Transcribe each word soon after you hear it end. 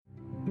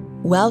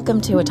Welcome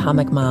to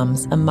Atomic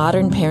Moms, a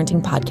modern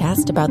parenting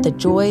podcast about the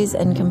joys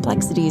and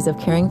complexities of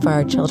caring for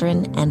our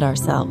children and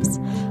ourselves.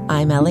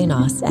 I'm Ellie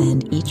Noss,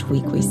 and each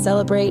week we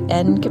celebrate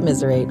and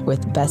commiserate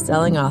with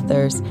best-selling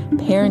authors,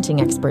 parenting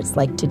experts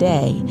like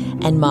today,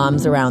 and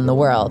moms around the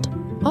world.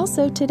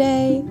 Also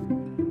today.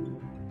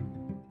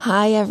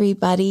 Hi,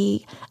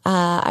 everybody.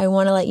 I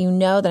want to let you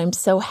know that I'm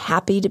so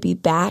happy to be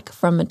back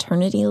from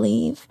maternity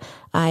leave.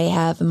 I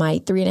have my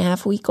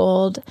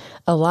 3.5-week-old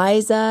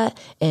Eliza,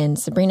 and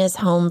Sabrina's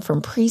home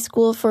from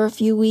preschool for a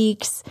few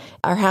weeks.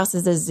 Our house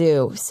is a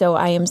zoo, so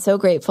I am so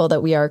grateful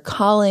that we are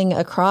calling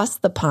across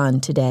the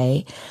pond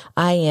today.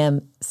 I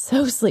am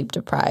so sleep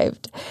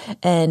deprived,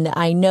 and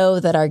I know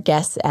that our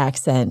guest's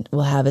accent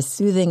will have a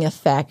soothing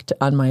effect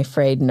on my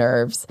frayed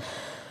nerves.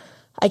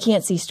 I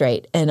can't see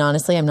straight, and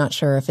honestly, I'm not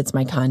sure if it's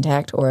my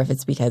contact or if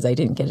it's because I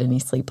didn't get any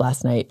sleep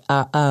last night.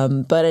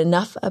 But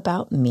enough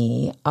about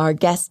me. Our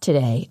guest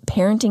today,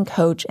 parenting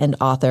coach and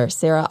author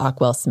Sarah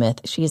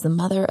Ockwell-Smith. She is the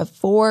mother of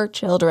 4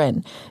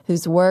 children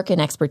whose work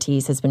and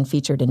expertise has been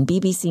featured in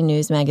BBC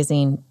News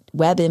Magazine,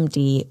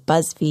 WebMD,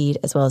 BuzzFeed,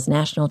 as well as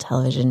national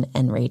television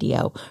and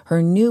radio.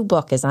 Her new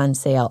book is on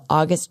sale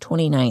August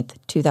 29th,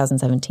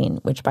 2017,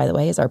 which, by the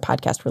way, is our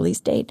podcast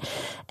release date.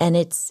 And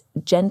it's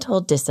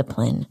Gentle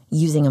Discipline,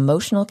 using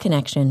emotional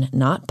connection,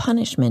 not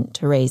punishment,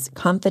 to raise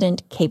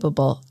confident,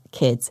 capable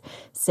kids.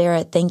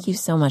 Sarah, thank you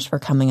so much for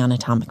coming on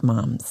Atomic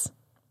Moms.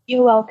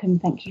 You're welcome.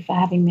 Thank you for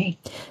having me.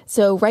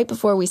 So right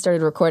before we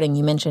started recording,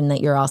 you mentioned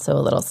that you're also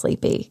a little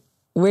sleepy.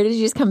 Where did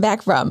you just come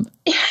back from?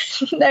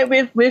 No,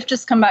 we've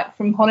just come back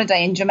from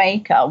holiday in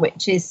Jamaica,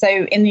 which is, so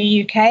in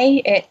the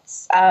UK,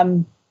 it's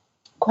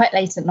quite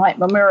late at night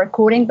when we're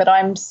recording, but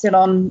I'm still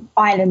on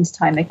island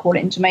time, they call it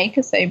in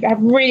Jamaica. So I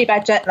have really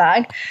bad jet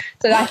lag.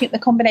 So I think the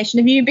combination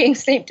of you being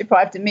sleep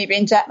deprived and me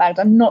being jet lagged,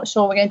 I'm not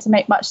sure we're going to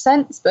make much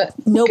sense. But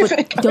no,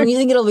 but don't you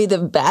think it'll be the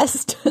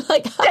best?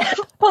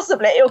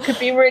 Possibly. It could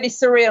be really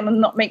surreal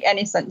and not make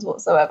any sense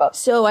whatsoever.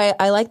 So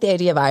I like the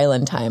idea of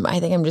island time. I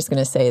think I'm just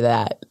going to say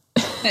that.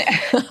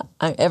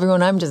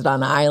 Everyone, I'm just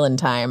on island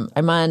time.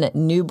 I'm on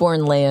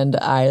newborn land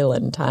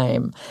island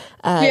time.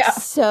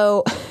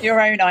 So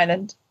your own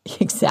island.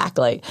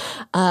 Exactly.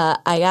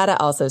 I got to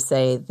also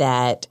say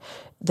that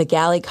the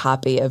galley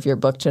copy of your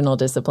book, Gentle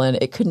Discipline,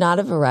 it could not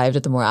have arrived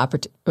at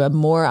a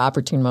more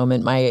opportune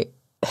moment. My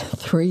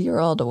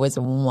 3-year-old was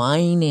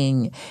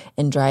whining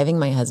and driving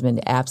my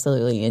husband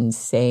absolutely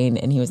insane.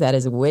 And he was at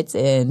his wit's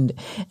end.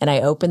 And I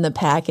opened the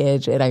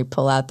package and I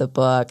pull out the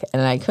book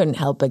and I couldn't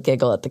help but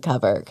giggle at the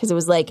cover because it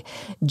was like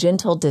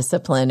Gentle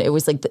Discipline. It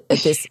was like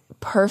this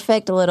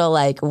perfect little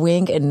like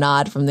wink and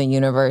nod from the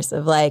universe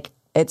of like,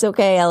 it's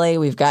okay, Ellie,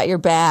 we've got your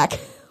back.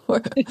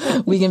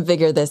 We can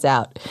figure this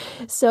out.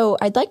 So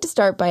I'd like to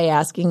start by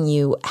asking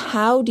you,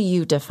 how do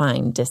you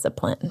define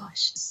discipline?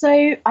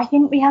 So I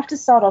think we have to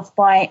start off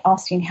by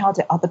asking, how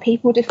do other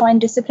people define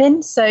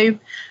discipline? So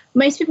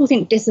most people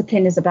think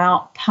discipline is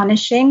about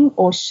punishing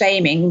or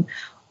shaming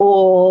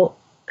or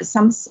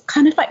some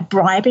kind of like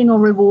bribing or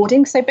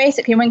rewarding. So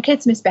basically when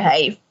kids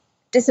misbehave,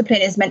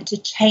 discipline is meant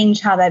to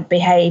change how they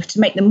behave, to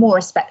make them more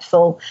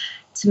respectful,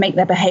 to make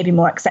their behavior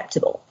more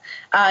acceptable.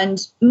 And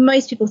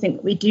most people think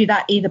that we do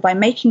that either by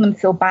making them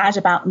feel bad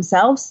about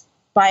themselves,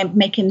 by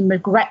making them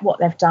regret what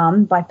they've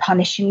done, by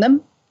punishing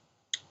them,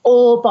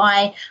 or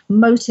by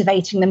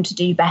motivating them to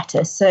do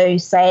better. So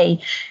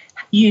say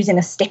using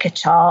a sticker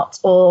chart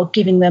or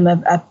giving them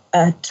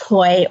a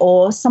toy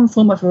or some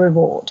form of a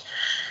reward.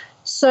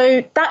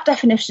 So that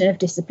definition of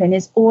discipline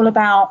is all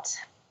about,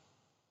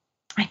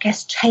 I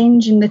guess,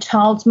 changing the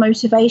child's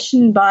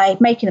motivation by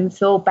making them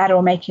feel better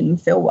or making them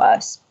feel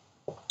worse.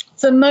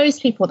 For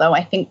most people, though,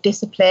 I think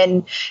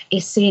discipline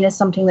is seen as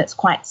something that's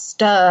quite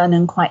stern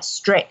and quite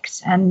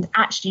strict and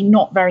actually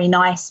not very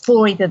nice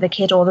for either the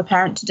kid or the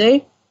parent to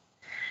do.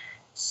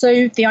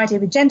 So the idea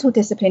with gentle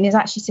discipline is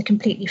actually to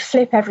completely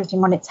flip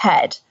everything on its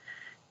head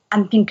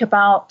and think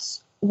about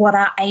what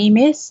our aim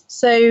is.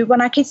 So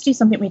when our kids do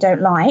something we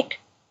don't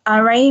like,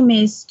 our aim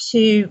is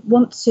to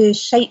want to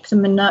shape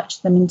them and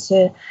nurture them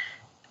into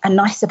a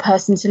nicer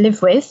person to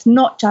live with,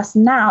 not just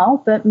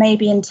now, but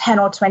maybe in 10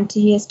 or 20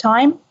 years'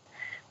 time.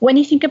 When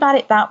you think about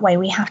it that way,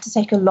 we have to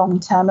take a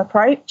long-term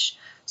approach.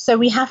 So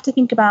we have to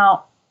think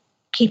about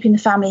keeping the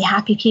family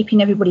happy,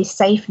 keeping everybody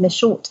safe in the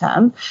short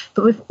term.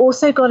 But we've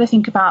also got to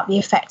think about the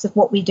effects of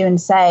what we do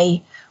and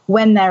say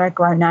when they're a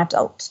grown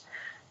adult.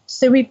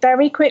 So we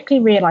very quickly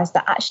realized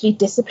that actually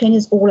discipline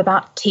is all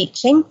about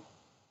teaching.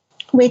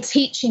 We're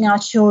teaching our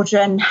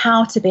children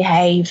how to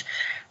behave,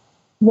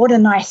 what a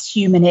nice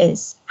human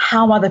is,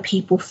 how other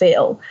people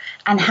feel,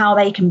 and how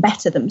they can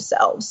better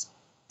themselves.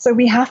 So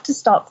we have to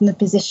start from the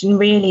position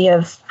really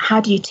of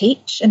how do you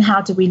teach and how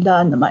do we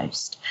learn the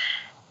most?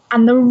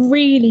 And the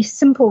really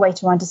simple way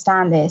to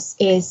understand this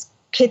is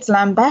kids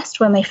learn best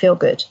when they feel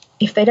good.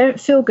 If they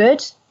don't feel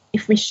good,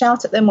 if we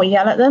shout at them or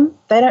yell at them,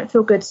 they don't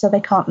feel good, so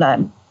they can't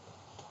learn.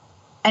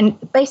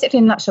 And basically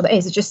in a nutshell, that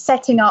is just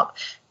setting up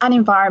an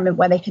environment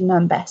where they can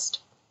learn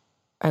best.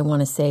 I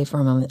want to say for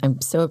a moment, I'm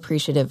so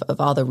appreciative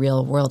of all the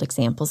real world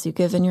examples you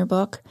give in your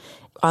book.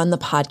 On the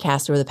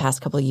podcast over the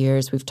past couple of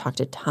years, we've talked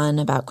a ton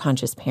about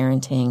conscious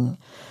parenting.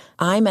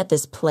 I'm at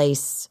this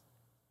place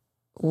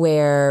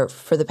where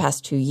for the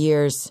past 2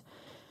 years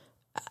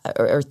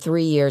or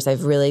 3 years,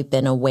 I've really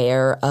been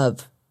aware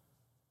of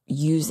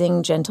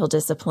using gentle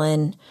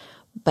discipline.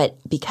 But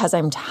because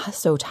I'm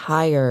so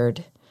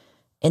tired,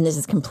 and this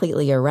is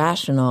completely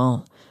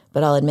irrational,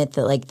 but I'll admit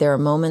that like there are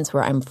moments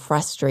where I'm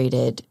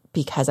frustrated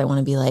because I want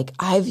to be like,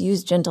 I've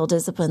used gentle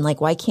discipline. Like,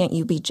 why can't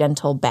you be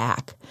gentle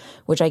back?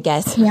 Which I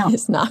guess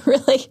is not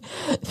really,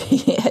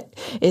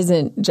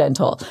 isn't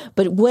gentle.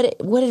 But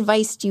what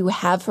advice do you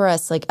have for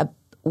us, like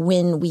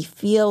when we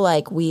feel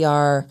like we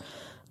are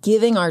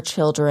giving our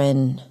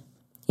children,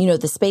 you know,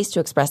 the space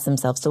to express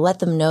themselves, to let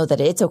them know that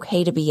it's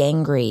okay to be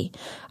angry.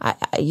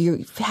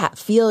 You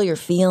feel your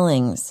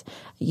feelings.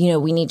 You know,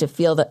 we need to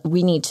feel that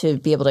we need to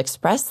be able to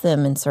express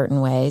them in certain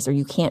ways, or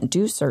you can't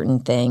do certain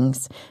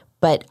things.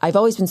 But I've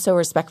always been so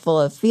respectful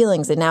of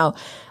feelings. And now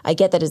I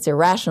get that it's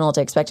irrational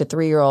to expect a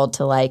 3-year-old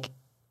to like,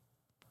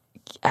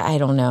 I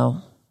don't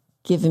know,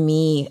 give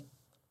me,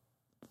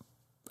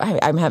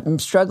 I'm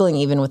struggling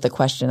even with the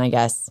question, I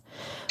guess.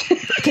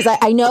 Because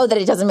I know that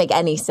it doesn't make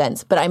any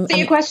sense, but So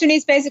your question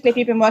is basically, if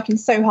you've been working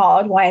so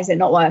hard, why is it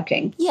not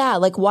working? Yeah,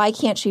 like why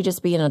can't she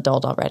just be an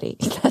adult already?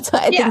 That's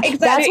why exactly.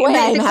 That's why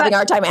I'm having a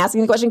hard time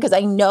asking the question, because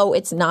I know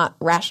it's not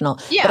rational.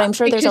 Yeah, but I'm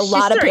sure there's a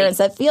lot of parents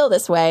that feel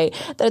this way,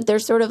 that they're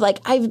sort of like,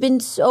 I've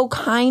been so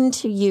kind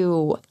to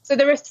you. So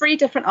there are 3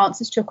 different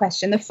answers to your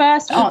question. The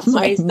first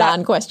answer is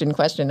non-question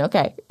question.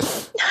 Okay.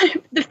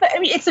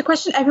 It's a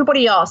question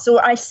everybody asks. So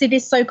I see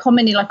this so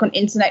commonly, like on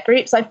internet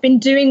groups. I've been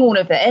doing all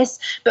of this,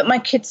 but my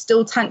kid's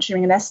still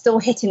tantruming and they're still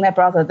hitting their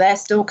brother. They're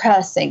still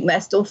cursing.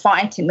 They're still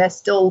fighting. They're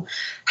still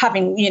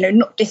having,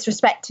 not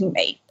disrespecting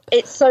me.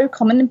 It's so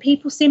common. And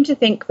people seem to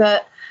think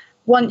that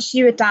once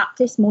you adapt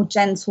this more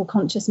gentle,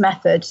 conscious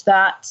method,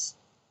 that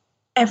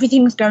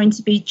everything's going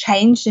to be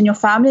changed in your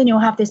family and you'll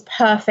have this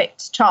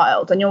perfect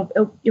child and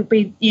you'll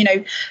be,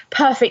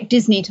 perfect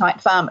Disney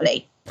type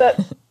family. But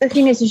the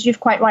thing is, as you've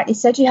quite rightly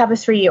said, you have a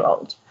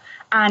 3-year-old,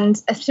 and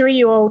a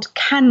 3-year-old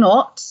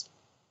cannot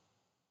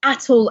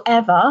at all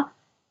ever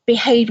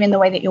behave in the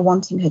way that you're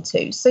wanting her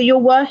to. So you're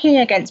working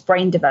against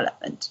brain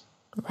development.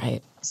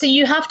 Right. So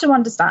you have to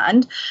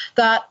understand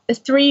that a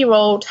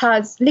 3-year-old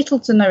has little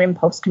to no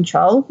impulse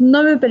control,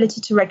 no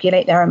ability to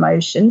regulate their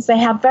emotions. They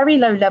have very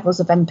low levels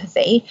of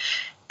empathy.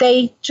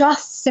 They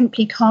just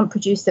simply can't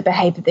produce the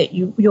behavior that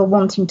you're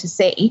wanting to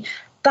see.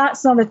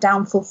 That's not a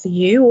downfall for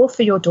you or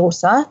for your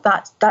daughter.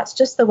 That's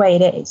just the way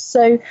it is.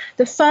 So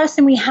the first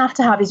thing we have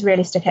to have is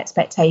realistic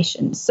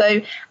expectations.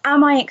 So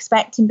am I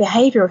expecting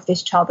behavior of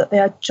this child that they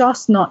are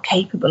just not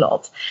capable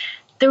of?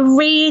 The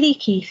really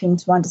key thing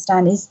to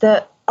understand is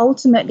that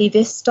ultimately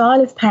this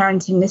style of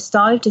parenting, this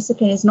style of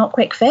discipline is not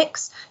quick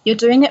fix. You're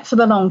doing it for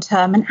the long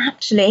term. And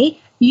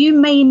actually, you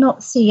may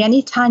not see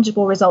any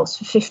tangible results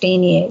for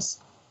 15 years.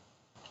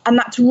 And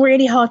that's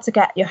really hard to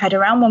get your head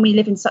around when we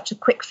live in such a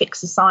quick fix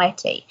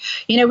society.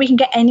 We can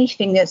get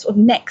anything that's sort of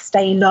next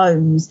day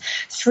loans,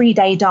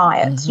 3-day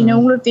diets,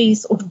 all of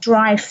these sort of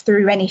drive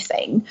through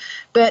anything.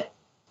 But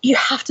you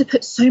have to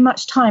put so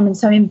much time and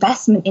so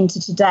investment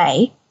into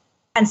today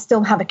and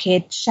still have a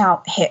kid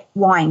shout, hit,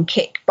 whine,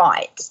 kick,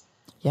 bite.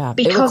 Yeah,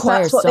 because it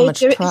requires that's what so they much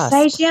do at trust.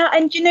 this stage. Yeah,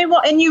 and you know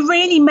what? And you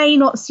really may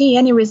not see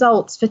any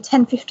results for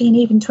 10, 15,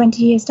 even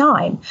 20 years'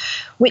 time,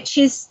 which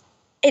is,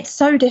 it's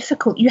so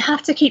difficult. You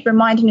have to keep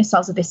reminding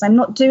yourselves of this. I'm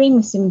not doing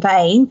this in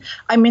vain.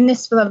 I'm in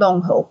this for the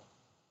long haul.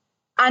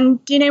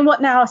 And do you know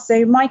what now?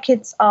 So my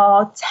kids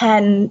are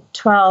 10,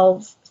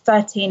 12,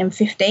 13 and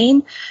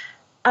 15.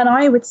 And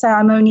I would say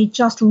I'm only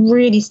just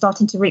really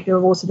starting to reap the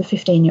rewards of the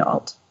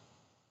 15-year-old.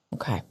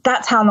 Okay.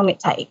 That's how long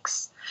it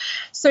takes.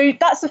 So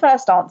that's the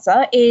first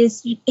answer,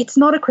 is it's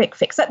not a quick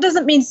fix. That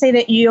doesn't mean to say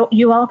that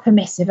you are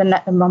permissive and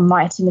let them run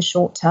riot in the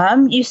short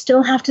term. You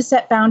still have to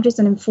set boundaries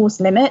and enforce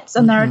limits.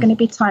 And there are going to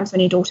be times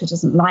when your daughter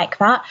doesn't like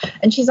that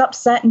and she's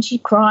upset and she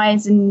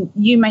cries, and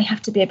you may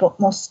have to be a bit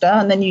more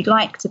stern than you'd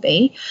like to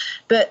be.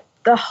 But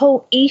the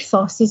whole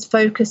ethos is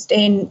focused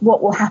in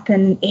what will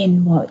happen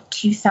in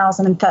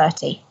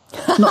 2030.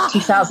 Not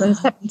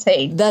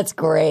 2017. That's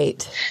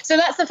great. So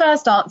that's the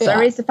first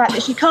answer, is the fact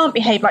that she can't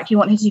behave like you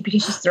want her to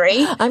because she's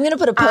 3. I'm going to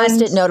put a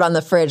Post-it note on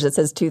the fridge that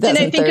says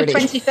 2030. Think of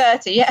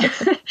 2030, yeah.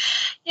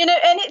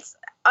 And it's,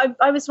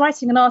 I was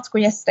writing an article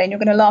yesterday, and you're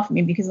going to laugh at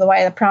me because of the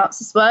way I pronounce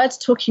this word,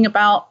 talking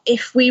about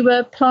if we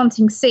were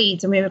planting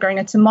seeds and we were growing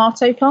a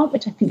tomato plant,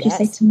 which I think you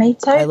say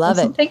tomato. I love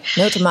it.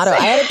 No, tomato.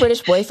 I had a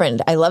British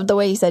boyfriend. I loved the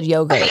way he said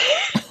yogurt.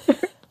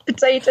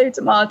 Potato,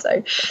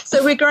 tomato.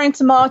 So we're growing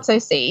tomato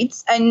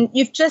seeds, and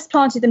you've just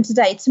planted them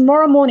today.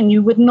 Tomorrow morning,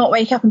 you would not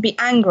wake up and be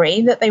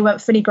angry that they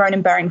weren't fully grown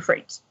and bearing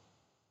fruit.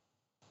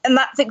 And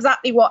that's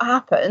exactly what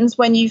happens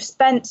when you've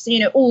spent,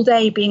 all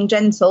day being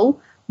gentle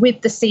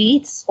with the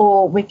seeds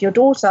or with your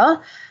daughter.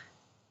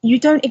 You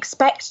don't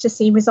expect to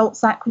see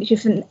results that quickly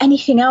from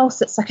anything else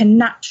that's like a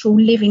natural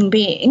living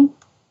being.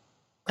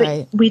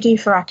 but we do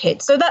for our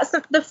kids. So that's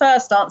the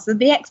first answer,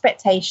 the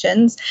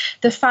expectations,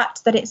 the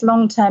fact that it's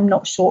long-term,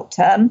 not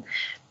short-term.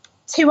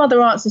 Two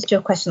other answers to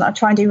your question that I'll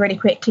try and do really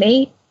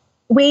quickly.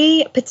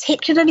 We,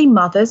 particularly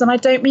mothers, and I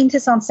don't mean to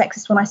sound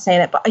sexist when I say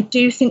that, but I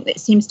do think that it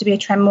seems to be a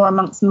trend more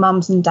amongst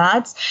mums and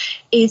dads,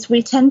 is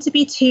we tend to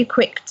be too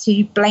quick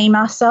to blame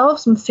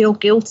ourselves and feel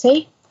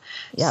guilty.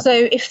 Yep. So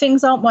if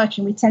things aren't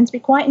working, we tend to be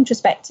quite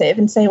introspective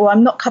and say, well,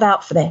 I'm not cut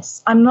out for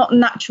this. I'm not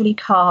naturally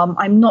calm.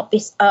 I'm not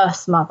this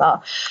earth mother.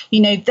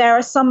 You know, there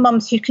are some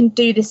mums who can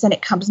do this and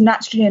it comes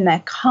naturally and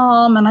they're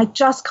calm, and I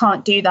just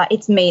can't do that.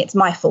 It's me. It's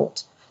my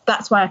fault.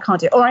 That's why I can't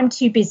do it. Or I'm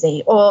too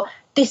busy. Or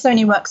this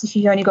only works if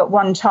you've only got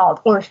one child,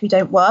 or if you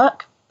don't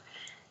work.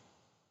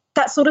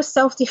 That sort of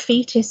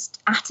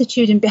self-defeatist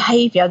attitude and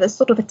behaviour, that's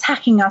sort of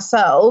attacking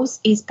ourselves,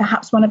 is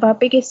perhaps one of our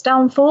biggest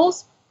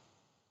downfalls.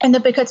 In the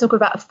book, I talk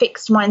about a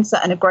fixed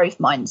mindset and a growth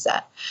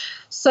mindset.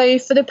 So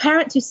for the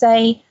parents who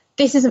say,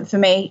 this isn't for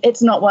me,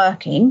 it's not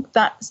working,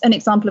 that's an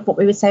example of what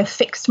we would say a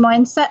fixed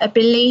mindset, a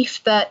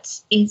belief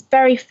that is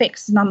very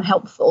fixed and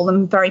unhelpful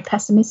and very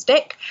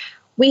pessimistic.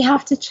 We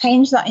have to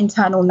change that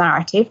internal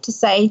narrative to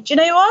say, do you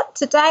know what?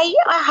 Today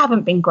I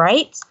haven't been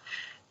great,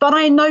 but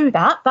I know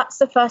that. That's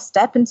the first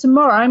step. And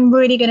tomorrow I'm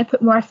really going to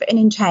put more effort in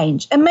and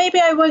change. And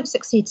maybe I won't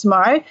succeed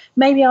tomorrow.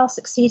 Maybe I'll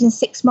succeed in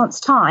 6 months'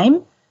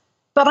 time.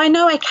 But I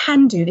know I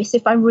can do this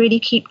if I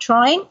really keep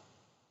trying.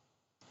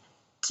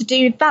 To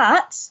do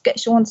that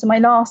gets you on to my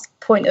last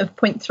point of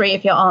point 3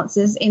 of your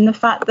answers, in the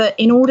fact that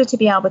in order to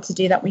be able to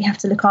do that, we have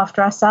to look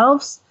after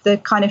ourselves. The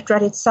kind of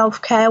dreaded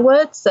self-care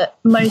words that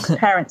most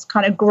parents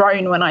kind of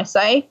groan when I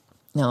say.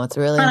 No, it's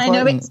really important.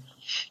 I know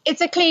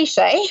it's a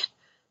cliche.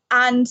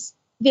 And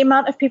the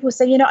amount of people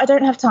say, you know, I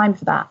don't have time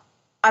for that.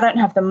 I don't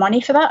have the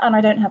money for that, and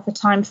I don't have the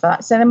time for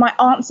that. So then my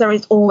answer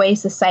is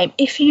always the same.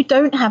 If you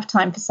don't have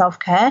time for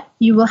self-care,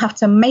 you will have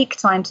to make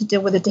time to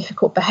deal with the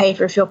difficult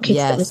behavior of your kids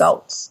that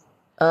results.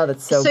 Oh,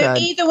 that's so good. So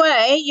either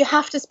way, you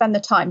have to spend the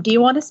time. Do you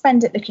want to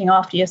spend it looking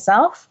after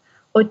yourself,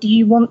 or do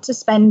you want to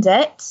spend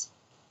it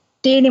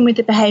dealing with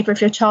the behavior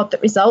of your child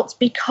that results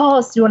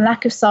because your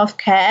lack of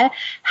self-care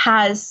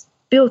has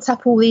built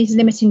up all these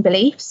limiting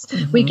beliefs?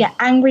 Mm-hmm. We get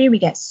angry, we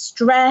get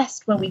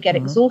stressed, when we get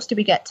exhausted,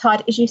 we get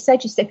tired. As you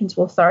said, you slip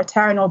into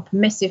authoritarian or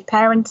permissive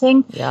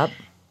parenting. Yep.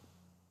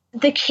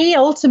 The key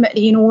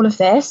ultimately in all of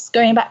this,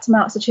 going back to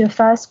my answer to your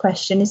first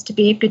question, is to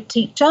be a good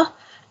teacher.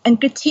 And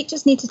good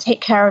teachers need to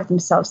take care of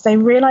themselves. They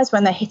realize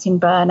when they're hitting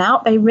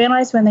burnout. They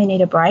realize when they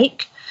need a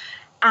break.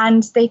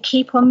 And they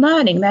keep on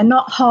learning. They're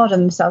not hard on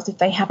themselves if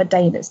they have a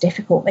day that's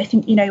difficult. They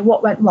think, you know,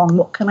 what went wrong?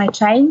 What can I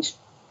change?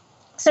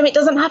 So it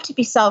doesn't have to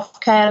be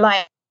self-care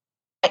like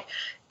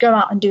go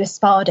out and do a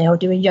spa day or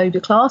do a yoga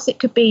class. It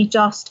could be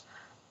just,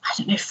 I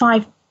don't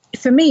know,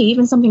 for me,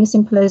 even something as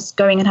simple as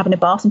going and having a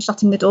bath and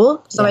shutting the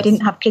door. So I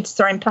didn't have kids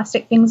throwing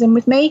plastic things in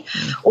with me,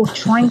 or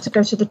trying to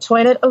go to the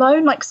toilet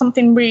alone, like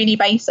something really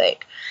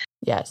basic.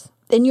 Yes.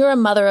 And you're a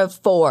mother of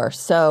 4.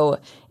 So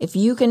if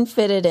you can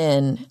fit it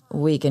in,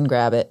 we can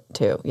grab it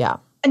too. Yeah.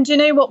 And you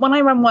know what? When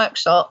I run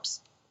workshops,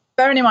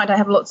 bearing in mind I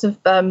have lots of,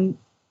 I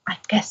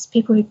guess,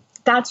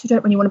 dads who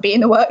don't really want to be in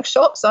the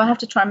workshop. So I have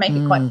to try and make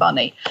it quite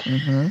funny.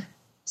 Mm-hmm.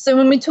 So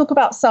when we talk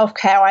about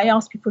self-care, I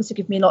ask people to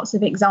give me lots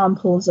of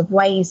examples of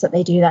ways that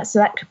they do that. So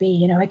that could be,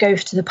 you know, I go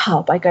to the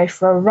pub, I go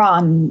for a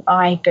run,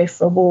 I go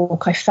for a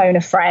walk, I phone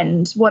a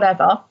friend,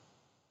 whatever.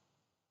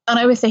 And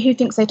I always say, who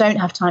thinks they don't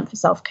have time for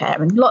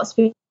self-care? And lots of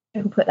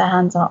people put their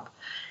hands up.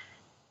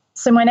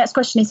 So my next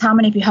question is, how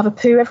many of you have a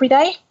poo every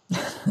day?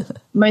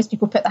 Most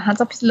people put their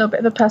hands up. It's a little bit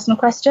of a personal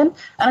question.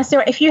 And I say,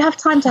 right, if you have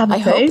time to have a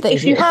poo,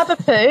 you have a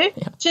poo,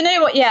 do you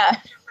know what? Yeah.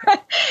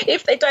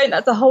 If they don't,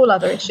 that's a whole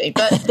other issue.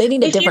 But they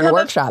need a different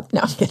workshop. No,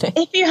 I'm kidding.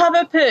 If you have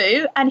a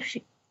poo, and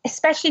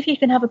especially if you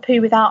can have a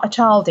poo without a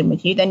child in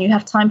with you, then you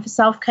have time for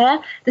self-care.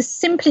 The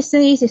simplest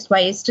and easiest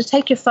way is to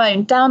take your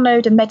phone,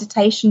 download a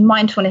meditation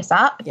mindfulness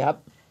app,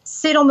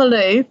 sit on the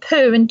loo,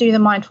 poo, and do the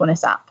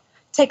mindfulness app.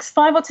 It takes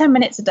 5 or 10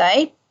 minutes a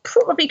day,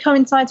 probably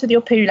coincides with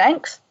your poo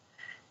length.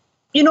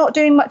 You're not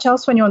doing much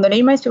else when you're on the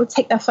loo. Most people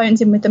take their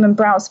phones in with them and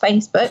browse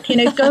Facebook. You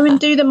know, go and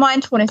do the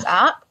mindfulness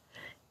app.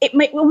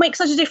 It will make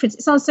such a difference.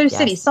 It sounds so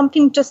silly.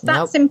 Something just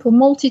that simple,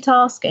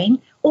 multitasking,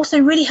 also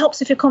really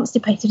helps if you're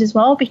constipated as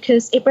well,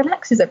 because it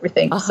relaxes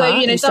everything. So,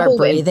 you know, start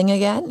breathing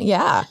again.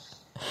 Yeah.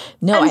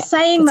 No, and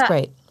saying that's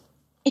great.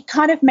 It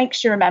kind of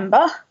makes you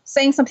remember.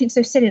 Saying something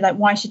so silly like,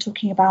 why is she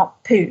talking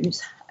about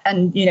poos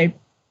and, you know,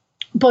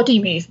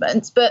 body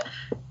movements? But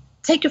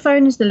take your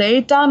phone into the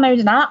loo, download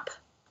an app,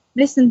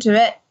 listen to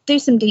it, do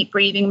some deep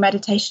breathing,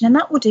 meditation, and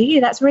that will do you.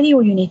 That's really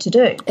all you need to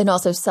do. And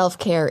also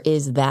self-care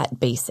is that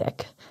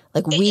basic.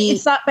 Like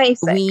it's that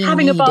basic.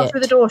 Having a bath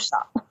with the door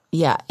shut.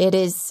 Yeah, it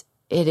is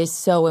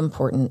so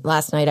important.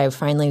 Last night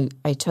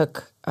I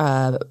took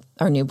our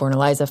newborn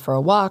Eliza for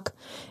a walk.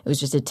 It was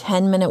just a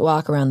 10-minute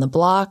walk around the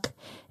block,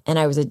 and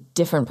I was a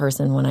different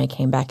person when I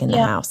came back in the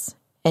house.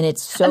 And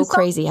it's so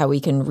crazy how we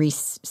can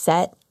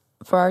reset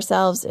for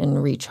ourselves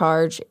and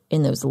recharge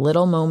in those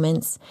little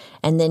moments.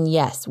 And then,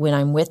 yes, when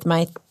I'm with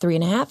my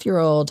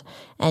 3.5-year-old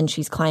and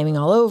she's climbing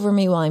all over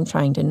me while I'm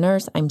trying to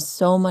nurse, I'm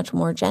so much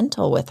more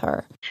gentle with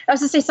her. I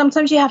was to say,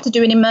 sometimes you have to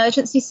do an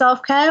emergency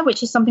self-care,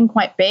 which is something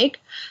quite big.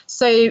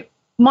 So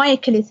my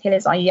Achilles heel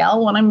is I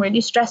yell when I'm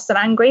really stressed and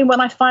angry.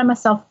 When I find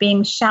myself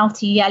being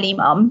shouty, yelly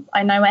mum,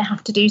 I know I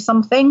have to do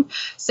something.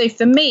 So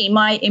for me,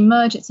 my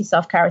emergency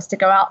self-care is to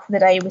go out for the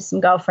day with some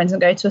girlfriends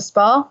and go to a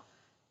spa.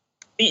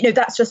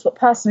 That's just what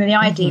personally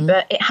I do,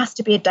 but it has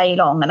to be a day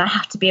long and I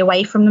have to be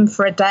away from them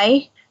for a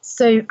day.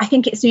 So I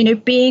think it's,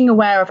 being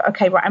aware of,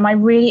 okay, right, am I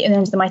really at the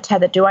end of my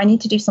tether? Do I need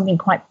to do something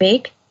quite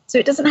big? So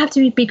it doesn't have to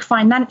be big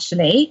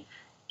financially.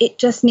 It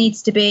just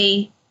needs to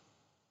be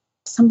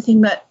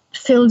something that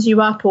fills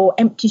you up or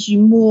empties you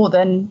more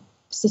than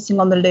sitting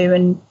on the loo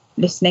and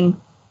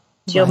listening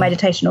to your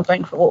meditation or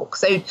going for a walk.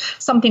 So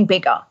something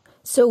bigger.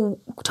 So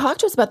talk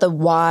to us about the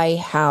why,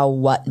 how,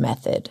 what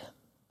method.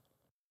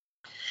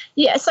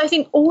 Yeah, so I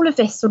think all of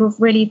this sort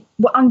of really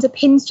what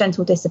underpins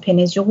gentle discipline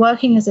is you're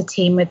working as a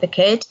team with the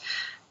kid.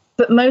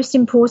 But most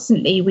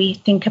importantly, we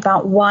think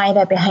about why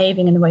they're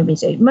behaving in the way we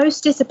do.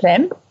 Most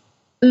discipline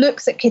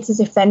looks at kids as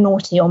if they're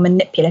naughty or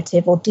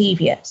manipulative or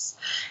devious.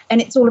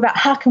 And it's all about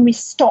how can we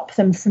stop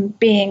them from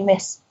being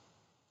this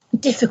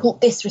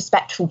difficult,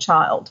 disrespectful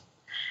child.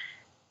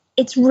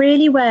 It's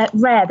really rare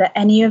that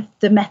any of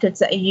the methods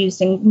that are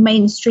used in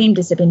mainstream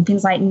discipline,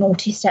 things like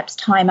naughty steps,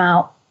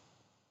 timeout,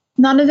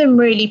 none of them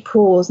really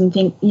pause and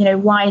think,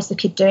 why is the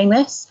kid doing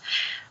this?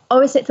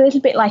 Obviously, it's a little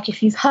bit like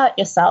if you've hurt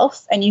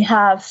yourself and you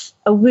have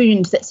a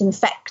wound that's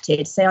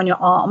infected, say on your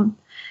arm,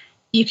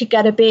 you could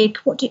get a big,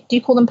 what do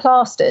you call them,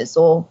 plasters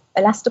or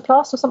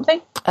elastoplast or something?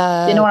 Do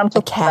you know what I'm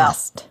talking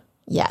cast. About?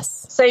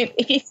 Yes. So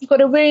if you've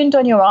got a wound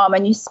on your arm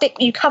and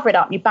you cover it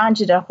up, you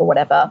bandage it up or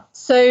whatever,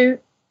 so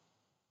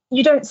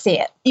you don't see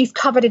it. You've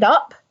covered it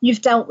up.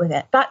 You've dealt with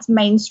it. That's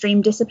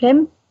mainstream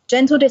discipline.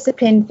 Gentle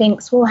discipline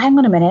thinks, well, hang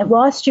on a minute,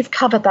 whilst you've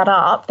covered that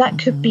up, that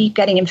could be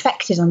getting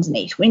infected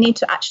underneath. We need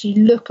to actually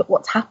look at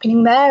what's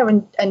happening there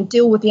and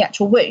deal with the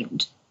actual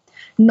wound,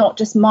 not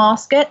just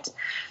mask it.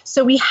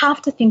 So we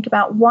have to think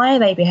about why are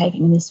they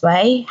behaving in this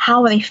way?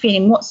 How are they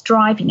feeling? What's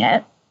driving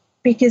it?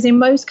 Because in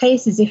most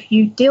cases, if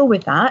you deal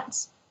with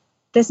that,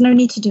 there's no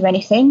need to do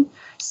anything.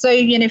 So,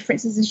 for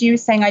instance, as you were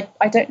saying,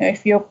 I don't know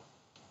if you're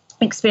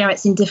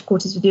experiencing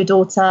difficulties with your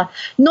daughter,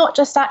 not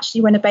just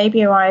actually when a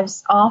baby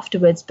arrives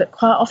afterwards, but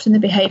quite often the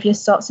behaviour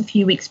starts a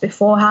few weeks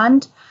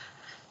beforehand.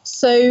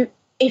 So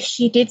if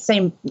she did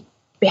say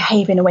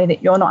behave in a way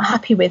that you're not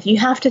happy with, you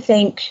have to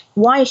think,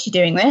 why is she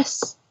doing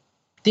this?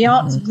 The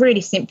answer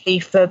really simply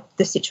for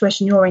the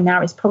situation you're in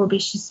now is probably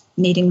she's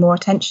needing more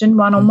attention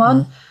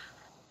one-on-one.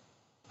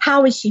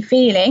 How is she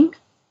feeling?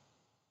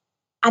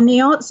 And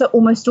the answer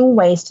almost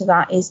always to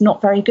that is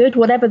not very good,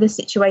 whatever the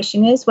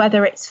situation is,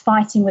 whether it's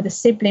fighting with a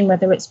sibling,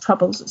 whether it's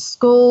troubles at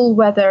school,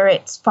 whether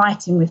it's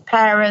fighting with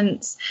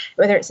parents,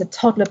 whether it's a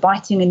toddler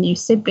biting a new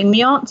sibling.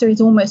 The answer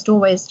is almost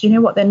always, do you know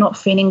what? They're not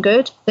feeling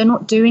good. They're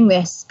not doing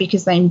this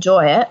because they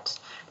enjoy it.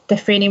 They're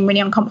feeling really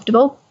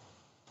uncomfortable.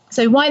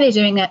 So why are they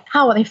doing it?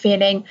 How are they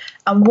feeling?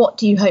 And what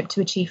do you hope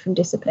to achieve from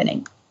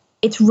disciplining?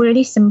 It's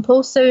really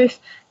simple. So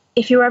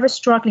if you're ever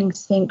struggling to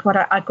think,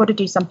 well, I've got to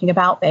do something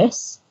about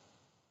this,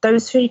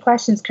 those 3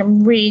 questions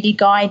can really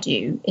guide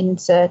you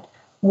into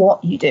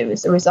what you do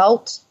as a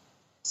result.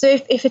 So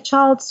if a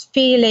child's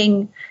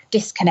feeling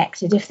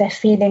disconnected, if they're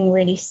feeling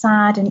really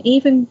sad and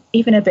even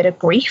a bit of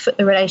grief at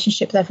the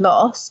relationship they've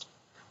lost,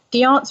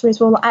 the answer is,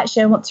 well,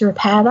 actually, I want to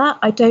repair that.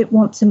 I don't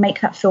want to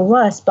make that feel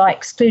worse by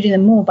excluding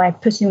them more, by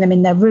putting them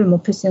in their room or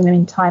putting them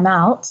in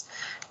timeout.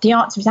 The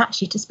answer is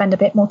actually to spend a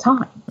bit more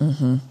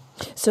time.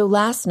 So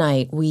last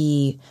night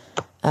we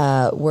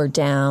were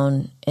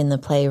down in the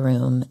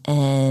playroom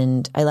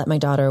and I let my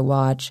daughter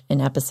watch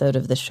an episode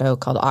of the show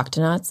called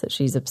Octonauts that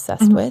she's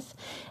obsessed with.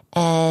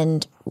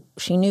 And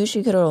she knew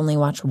she could only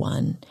watch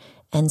one.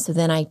 And so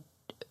then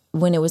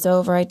when it was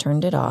over, I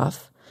turned it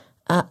off.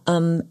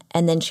 And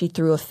then she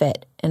threw a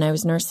fit and I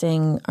was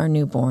nursing our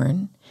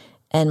newborn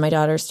and my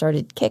daughter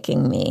started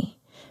kicking me,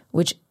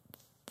 which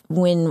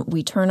when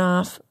we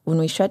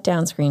shut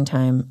down screen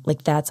time,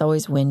 like that's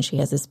always when she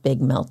has this big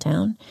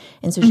meltdown.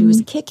 And so she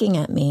was kicking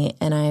at me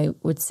and I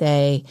would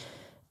say,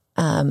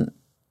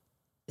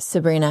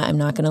 Sabrina, I'm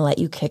not going to let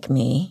you kick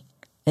me.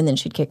 And then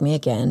she'd kick me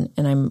again.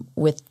 And I'm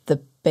with the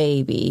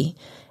baby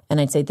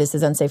and I'd say, this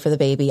is unsafe for the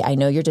baby. I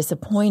know you're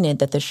disappointed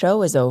that the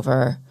show is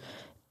over.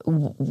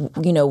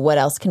 What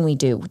else can we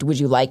do? Would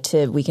you like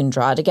we can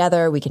draw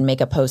together. We can make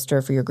a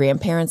poster for your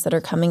grandparents that are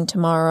coming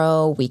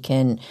tomorrow.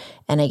 And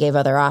I gave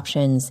other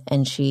options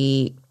and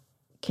she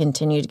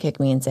continued to kick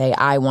me and say,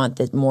 I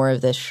want more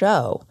of this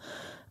show.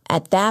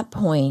 At that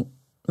point,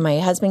 my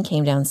husband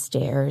came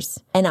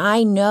downstairs and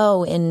I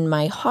know in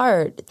my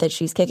heart that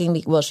she's kicking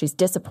me. Well, she's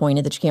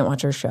disappointed that she can't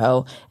watch her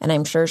show. And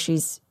I'm sure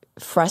she's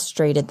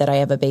frustrated that I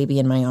have a baby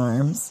in my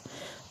arms.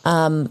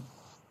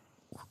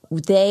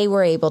 They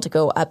were able to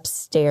go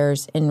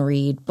upstairs and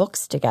read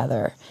books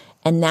together.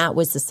 And that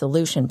was the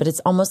solution. But it's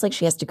almost like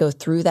she has to go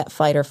through that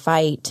fight or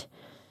fight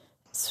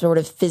sort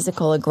of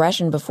physical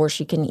aggression before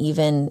she can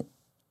even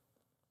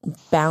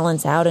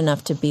balance out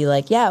enough to be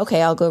like, yeah,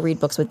 okay, I'll go read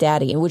books with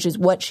daddy, which is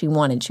what she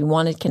wanted. She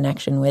wanted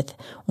connection with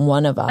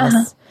one of us.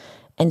 Uh-huh.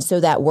 And so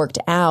that worked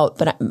out.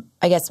 But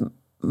I guess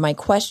my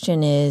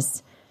question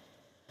is,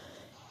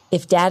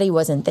 if daddy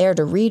wasn't there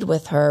to read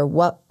with her,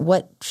 what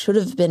should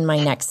have been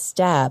my next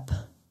step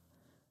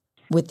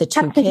with the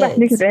two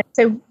kids?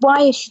 So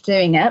why is she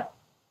doing it?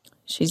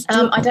 She's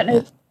doing I don't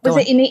know. Was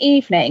it in the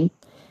evening?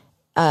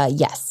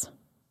 Yes.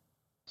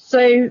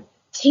 So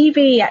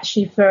TV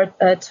actually for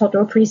a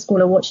toddler or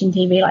preschooler watching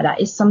TV like that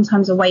is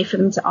sometimes a way for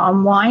them to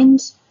unwind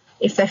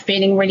if they're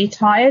feeling really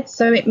tired.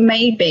 So it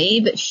may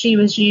be that she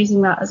was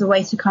using that as a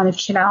way to kind of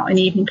chill out in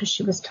the evening because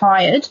she was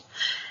tired.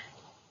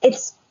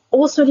 It's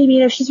also,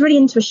 if she's really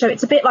into a show,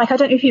 it's a bit like, I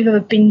don't know if you've ever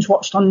binge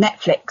watched on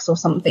Netflix or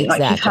something.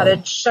 Exactly. Like you've had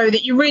a show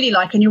that you really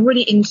like and you're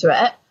really into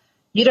it.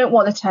 You don't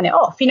want to turn it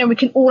off. We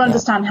can all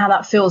understand how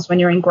that feels when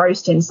you're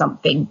engrossed in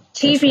something.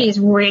 TV is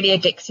really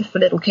addictive for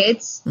little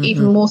kids,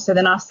 even more so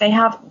than us. They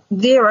have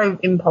zero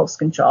impulse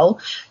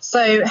control.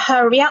 So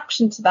her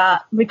reaction to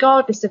that,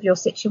 regardless of your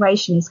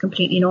situation, is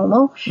completely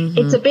normal.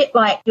 It's a bit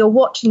like you're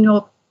watching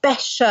your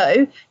best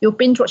show, you're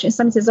binge watching, and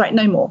somebody says, right,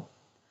 no more.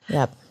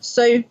 Yep.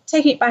 So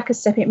taking it back a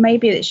step, it may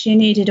be that she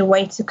needed a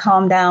way to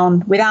calm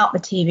down without the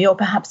TV, or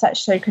perhaps that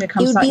show could have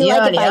come slightly earlier.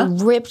 It would be like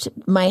if I ripped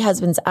my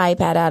husband's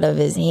iPad out of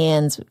his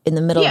hands in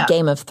the middle of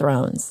Game of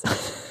Thrones.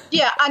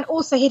 Yeah, and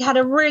also he'd had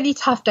a really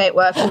tough day at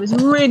work. He was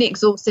really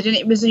exhausted, and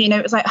it was,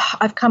 it was like,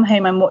 I've come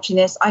home, I'm watching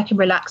this, I can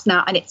relax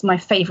now, and it's my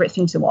favourite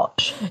thing to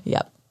watch.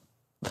 Yep.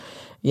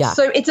 Yeah.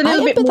 So it's a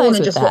little bit more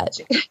than just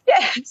watching.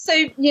 Yeah. So,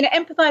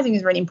 empathizing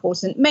is really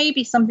important.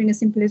 Maybe something as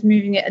simple as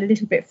moving it a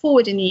little bit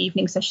forward in the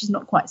evening so she's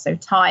not quite so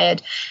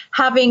tired.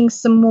 Having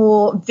some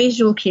more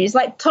visual cues.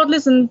 Like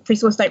toddlers and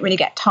preschoolers don't really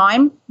get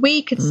time.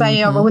 We could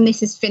say, oh, well, when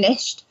this is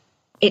finished,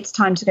 it's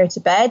time to go to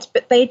bed.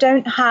 But they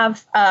don't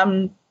have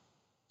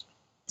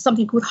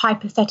something called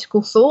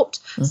hypothetical thought.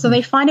 So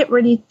they find it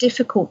really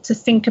difficult to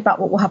think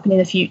about what will happen in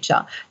the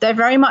future. They're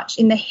very much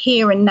in the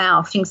here and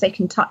now, things they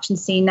can touch and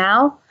see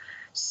now.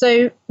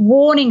 So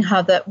warning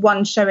her that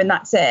one show and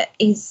that's it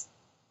is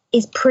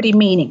pretty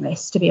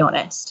meaningless, to be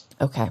honest.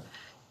 Okay.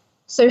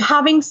 So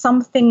having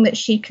something that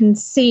she can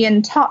see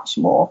and touch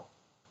more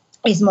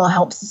is more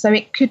helpful. So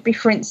it could be,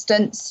 for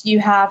instance,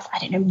 you have,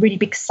 really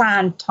big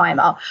sound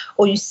timer,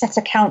 or you set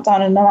a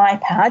countdown on an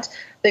iPad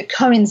that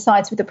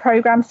coincides with the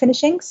program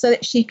finishing so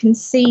that she can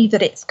see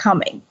that it's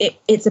coming.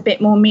 It's a bit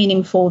more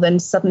meaningful than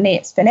suddenly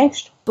it's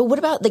finished. But what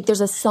about,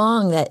 there's a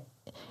song that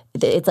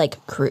it's like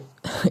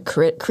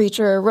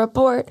creature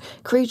report.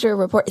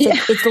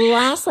 It's, it's the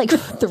last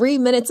 3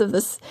 minutes of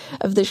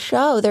the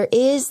show. There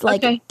is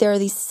there are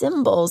these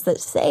symbols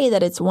that say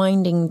that it's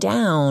winding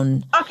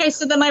down. Okay,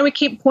 so then I would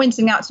keep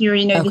pointing out to you,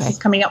 this is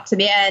coming up to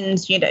the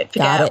end. Don't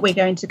forget, we're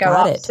going to go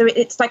up. So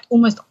it's like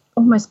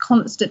almost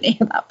constantly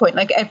at that point,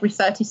 like every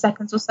 30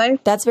 seconds or so.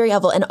 That's very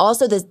helpful. And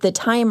also the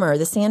timer,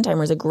 the sand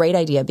timer is a great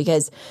idea,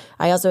 because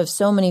I also have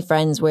so many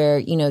friends where,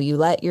 you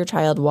let your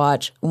child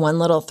watch one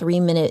little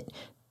 3-minute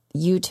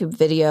YouTube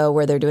video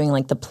where they're doing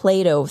the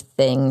Play-Doh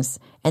things,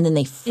 and then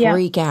they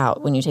freak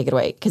out when you take it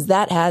away, because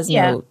that has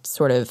no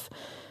sort of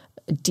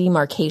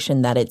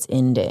demarcation that it's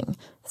ending.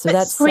 So but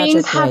that's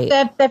screens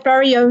have their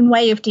very own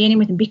way of dealing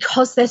with them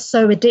because they're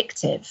so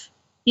addictive.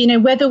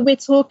 Whether we're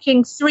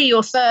talking 3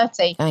 or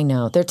 30. I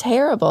know. They're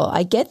terrible.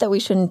 I get that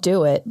we shouldn't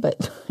do it,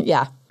 but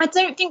yeah. I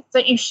don't think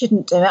that you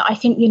shouldn't do it. I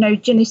think,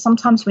 Ginny,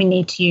 sometimes we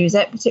need to use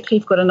it, particularly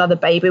if you've got another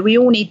baby. We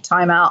all need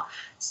time out.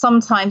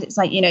 Sometimes it's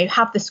like,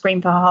 have the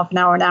screen for half an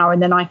hour,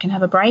 and then I can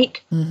have a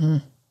break.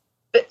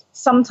 But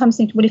sometimes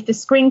think, well, if the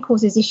screen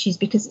causes issues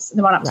because it's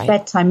the run up to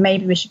bedtime,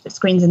 maybe we should put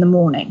screens in the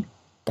morning.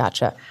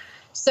 Gotcha.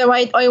 So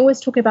I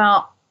always talk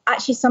about,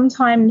 actually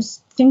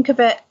sometimes think of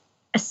it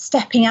as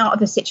stepping out of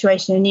the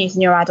situation and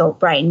using your adult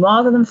brain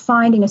rather than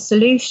finding a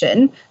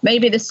solution.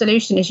 Maybe the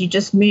solution is you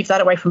just move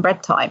that away from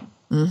bedtime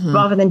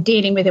rather than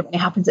dealing with it when it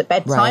happens at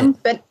bedtime.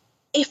 Right. But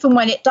if and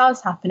when it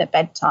does happen at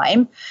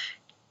bedtime,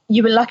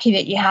 you were lucky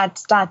that you had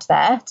dad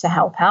there to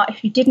help out.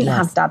 If you didn't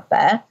have dad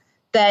there,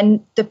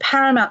 then the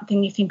paramount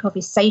thing you think of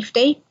is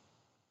safety.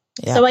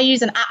 Yeah. So I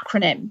use an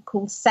acronym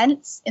called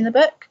SENSE in the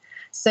book.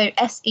 So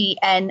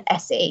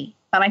SENSE.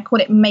 And I call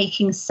it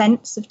making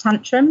sense of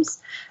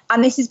tantrums.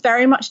 And this is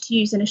very much to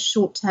use in a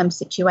short-term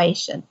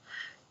situation.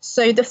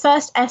 So the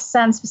first S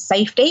stands for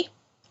safety.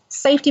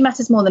 Safety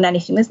matters more than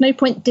anything. There's no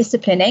point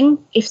disciplining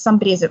if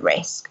somebody is at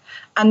risk.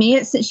 And the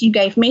instance you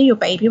gave me, your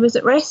baby was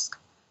at risk.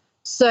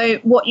 So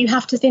what you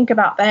have to think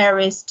about there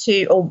is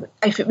or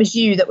if it was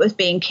you that was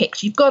being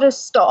kicked, you've got to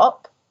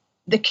stop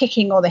the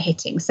kicking or the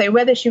hitting. So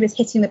whether she was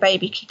hitting the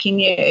baby, kicking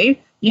you,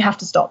 you have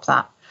to stop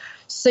that.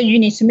 So you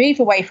need to move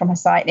away from her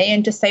slightly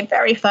and just say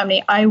very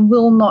firmly, I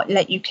will not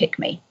let you kick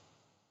me,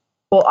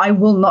 or I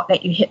will not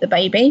let you hit the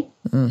baby.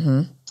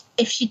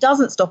 If she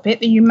doesn't stop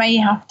it, then you may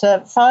have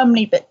to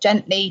firmly but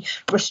gently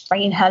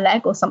restrain her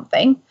leg or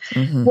something.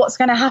 What's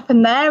going to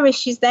happen there is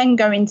she's then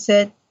going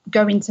to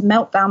go into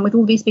meltdown with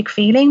all these big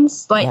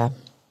feelings.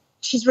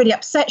 she's really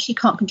upset. She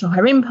can't control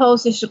her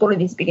impulses. She's got all of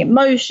these big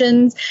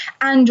emotions,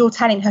 and you're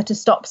telling her to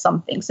stop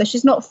something. So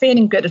she's not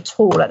feeling good at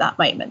all at that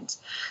moment.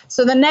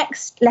 So the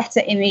next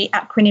letter in the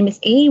acronym is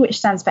E, which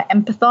stands for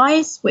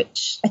empathize,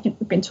 which I think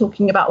we've been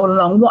talking about all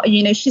along.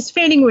 She's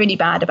feeling really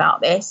bad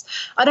about this.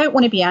 I don't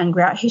want to be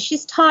angry at her.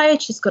 She's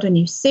tired. She's got a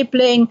new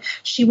sibling.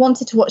 She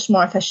wanted to watch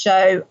more of her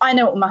show. I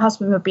know what my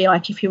husband would be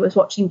like if he was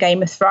watching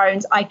Game of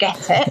Thrones. I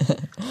get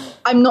it.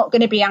 I'm not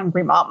going to be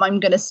angry, Mum. I'm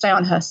going to stay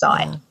on her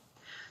side. Yeah.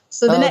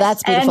 So the next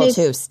that's beautiful N is,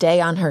 too.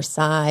 Stay on her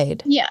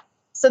side. Yeah.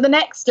 So the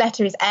next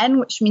letter is N,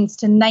 which means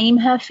to name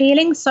her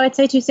feelings. So I'd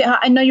say to you, sweetheart,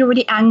 I know you're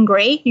really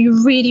angry.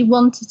 You really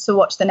wanted to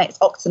watch the next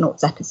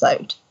Octonauts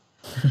episode.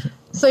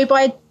 So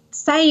by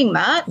saying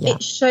that,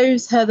 it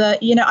shows her that,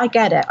 I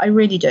get it. I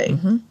really do.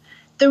 Mm-hmm.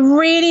 The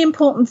really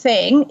important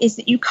thing is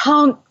that you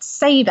can't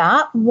say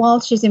that while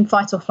she's in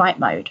fight or flight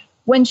mode.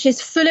 When she's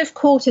full of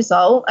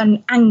cortisol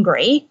and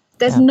angry,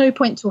 there's no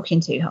point talking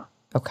to her.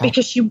 Okay.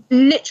 Because she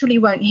literally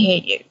won't hear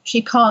you.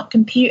 She can't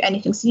compute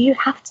anything. So you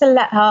have to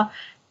let her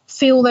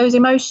feel those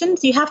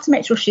emotions. You have to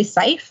make sure she's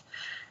safe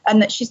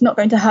and that she's not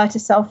going to hurt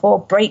herself or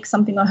break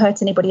something or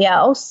hurt anybody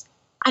else.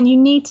 And you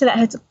need to let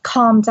her to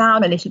calm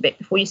down a little bit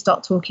before you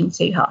start talking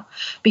to her,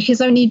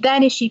 because only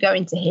then is she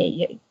going to hear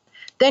you.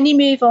 Then you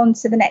move on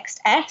to the next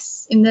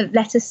S in the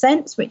letter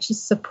sense, which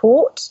is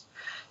support.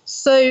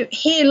 So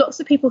here, lots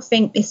of people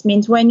think this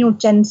means when you're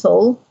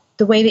gentle,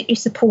 the way that you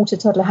support a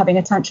toddler having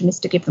a tantrum is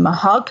to give them a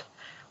hug.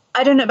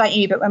 I don't know about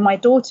you, but when my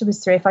daughter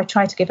was 3, if I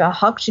tried to give her a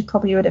hug, she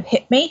probably would have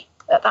hit me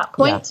at that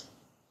point.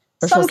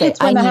 Yeah. Or she'll say,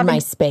 I need my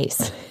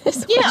space.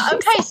 Yeah,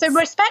 okay, so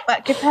respect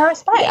that. Give her a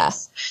space. Yeah.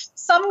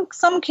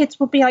 Some kids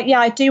will be like, yeah,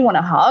 I do want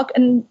a hug.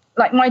 And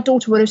like my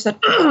daughter would have said,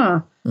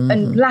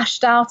 and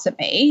lashed out at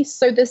me.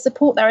 So the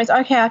support there is,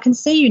 okay, I can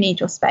see you need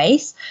your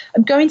space.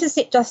 I'm going to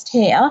sit just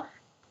here.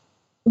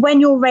 When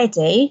you're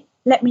ready,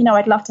 let me know.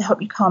 I'd love to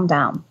help you calm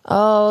down.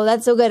 Oh,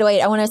 that's so good.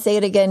 Wait, I want to say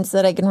it again so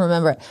that I can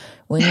remember it.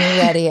 When you're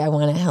ready, I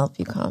want to help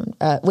you calm.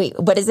 Wait,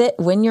 what is it?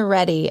 When you're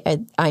ready,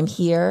 I'm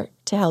here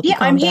to help you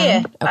calm down.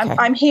 Yeah, I'm here.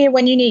 Okay. I'm here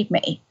when you need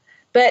me.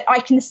 But I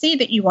can see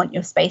that you want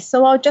your space,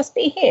 so I'll just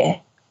be here.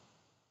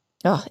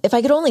 Oh, if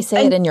I could only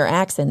say it in your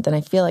accent, then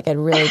I feel like I'd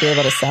really be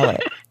able to sell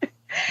it.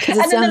 Because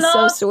it sounds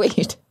so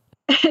sweet.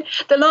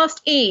 The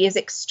last E is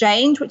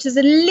exchange, which is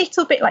a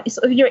little bit like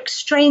sort of you're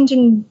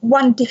exchanging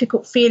one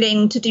difficult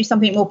feeling to do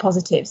something more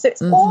positive. So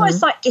it's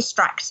almost like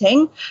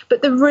distracting.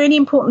 But the really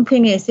important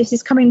thing is this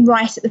is coming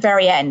right at the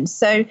very end.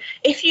 So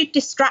if you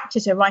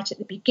distracted her right at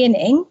the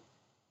beginning,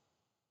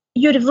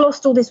 you'd have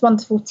lost all this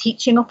wonderful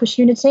teaching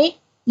opportunity.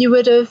 You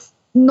would have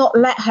not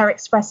let her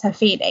express her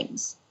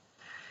feelings.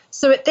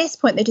 So at this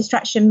point, the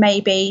distraction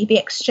may be, the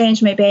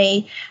exchange may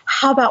be,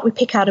 how about we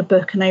pick out a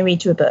book and I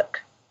read you a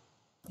book?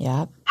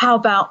 Yeah. How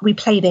about we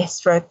play this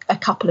for a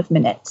couple of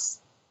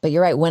minutes? But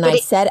you're right. When I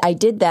said I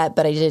did that,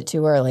 but I did it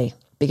too early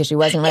because she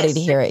wasn't ready to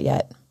hear it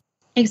yet.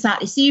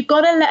 Exactly. So you've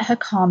got to let her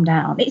calm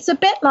down. It's a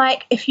bit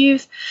like if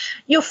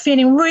you're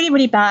feeling really,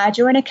 really bad,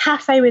 you're in a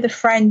cafe with a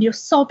friend, you're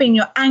sobbing,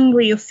 you're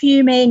angry, you're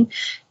fuming,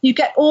 you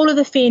get all of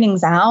the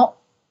feelings out,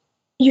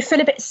 you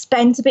feel a bit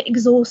spent, a bit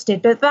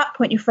exhausted. But at that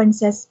point, your friend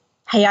says,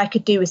 hey, I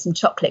could do with some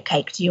chocolate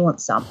cake. Do you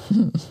want some?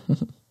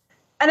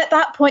 And at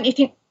that point, you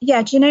think,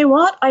 yeah, do you know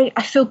what? I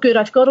feel good.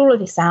 I've got all of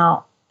this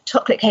out.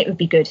 Chocolate cake would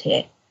be good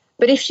here.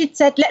 But if she'd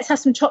said, let's have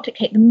some chocolate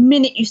cake the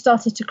minute you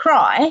started to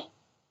cry,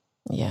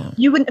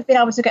 you wouldn't have been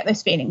able to get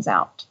those feelings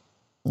out.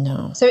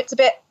 No. So it's a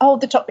bit,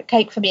 hold the chocolate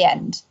cake for the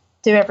end.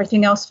 Do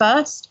everything else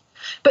first.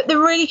 But the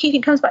really key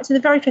thing comes back to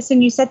the very first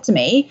thing you said to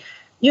me.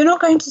 You're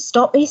not going to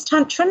stop these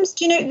tantrums.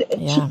 Do you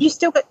know, you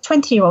still get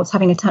 20-year-olds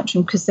having a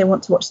tantrum because they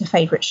want to watch their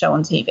favourite show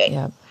on TV.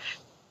 Yeah.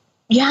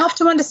 You have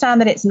to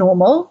understand that it's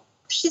normal.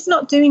 She's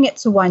not doing it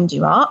to wind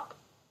you up.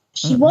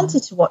 She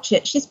wanted to watch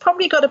it. She's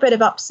probably got a bit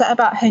of upset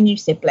about her new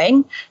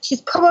sibling.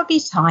 She's probably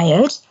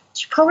tired.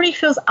 She probably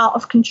feels out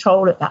of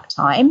control at that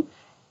time.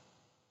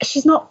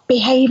 She's not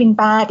behaving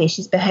badly.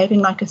 She's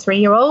behaving like a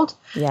 3-year-old.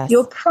 Yes.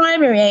 Your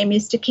primary aim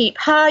is to keep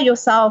her,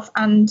 yourself,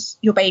 and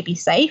your baby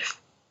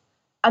safe.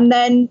 And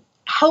then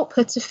help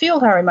her to feel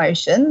her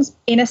emotions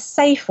in a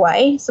safe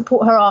way,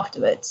 support her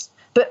afterwards.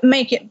 But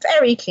make it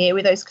very clear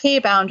with those clear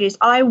boundaries,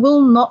 I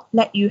will not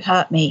let you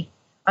hurt me.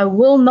 I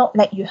will not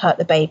let you hurt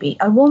the baby.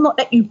 I will not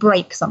let you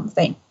break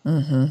something.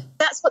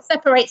 That's what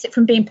separates it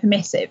from being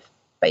permissive,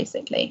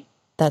 basically.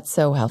 That's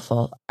so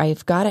helpful.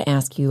 I've got to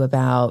ask you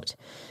about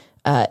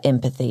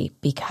empathy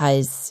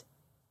because,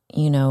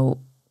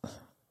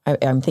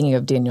 I'm thinking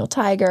of Daniel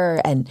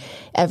Tiger and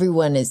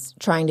everyone is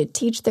trying to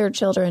teach their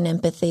children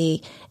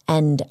empathy.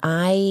 And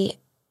I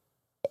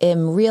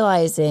am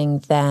realizing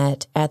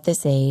that at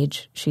this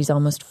age, she's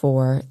almost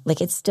 4, like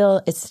it's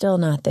still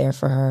not there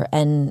for her.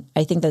 And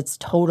I think that's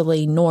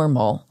totally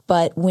normal.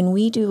 But when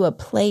we do a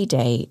play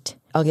date,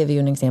 I'll give you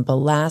an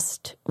example.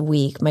 Last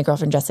week, my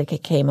girlfriend Jessica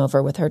came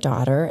over with her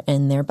daughter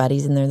and they're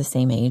buddies and they're the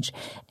same age.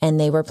 And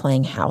they were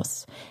playing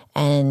house.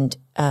 And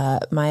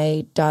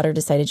my daughter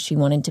decided she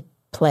wanted to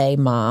play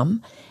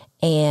mom.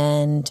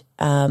 And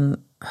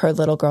her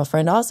little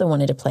girlfriend also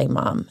wanted to play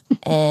mom.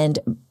 And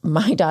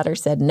my daughter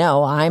said,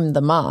 no, I'm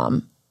the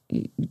mom.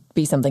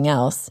 Be something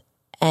else.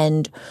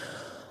 And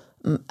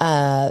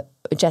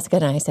Jessica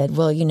and I said,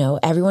 well, you know,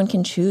 everyone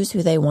can choose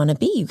who they want to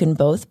be. You can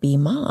both be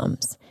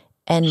moms.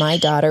 And my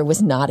daughter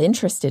was not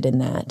interested in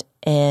that.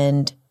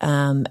 And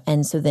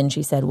so then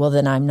she said, well,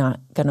 then I'm not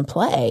going to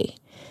play.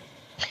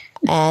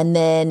 And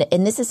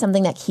this is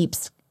something that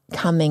keeps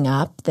coming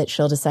up, that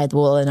she'll decide,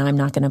 well, and I'm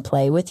not going to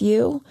play with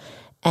you.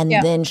 And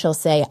then she'll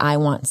say, I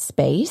want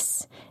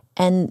space.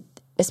 And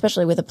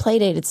especially with a play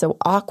date, it's so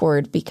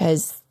awkward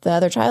because the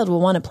other child will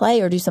want to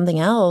play or do something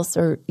else,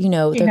 or, you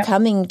know, they're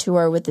coming to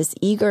her with this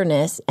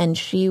eagerness, and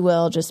she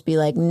will just be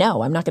like,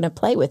 no, I'm not going to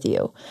play with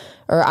you,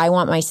 or I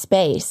want my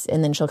space.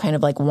 And then she'll kind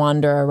of like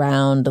wander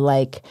around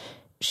like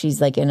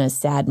she's like in a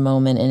sad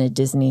moment in a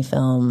Disney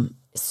film.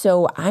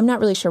 So I'm not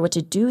really sure what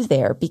to do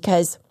there,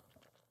 because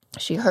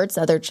she hurts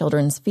other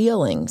children's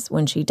feelings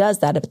when she does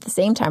that. But at the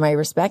same time, I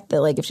respect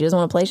that, like, if she doesn't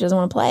want to play, she doesn't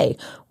want to play.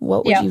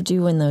 What would you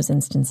do in those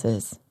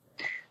instances?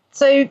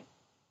 So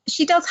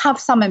she does have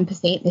some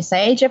empathy at this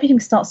age. Everything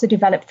starts to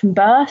develop from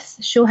birth.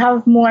 She'll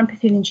have more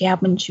empathy than she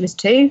had when she was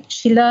 2.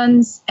 She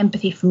learns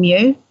empathy from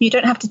you. You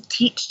don't have to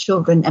teach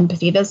children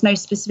empathy. There's no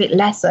specific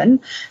lesson.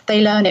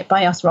 They learn it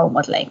by us role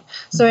modeling.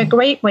 So a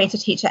great way to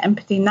teach her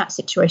empathy in that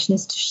situation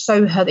is to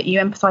show her that you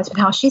empathize with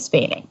how she's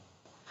feeling.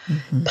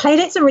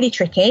 Playdates are really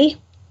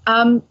tricky.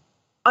 I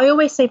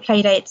always say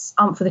playdates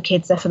aren't for the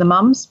kids, they're for the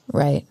mums.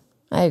 Right.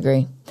 I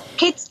agree.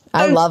 Kids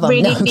I love them.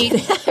 really no, need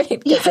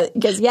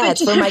because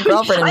it's for my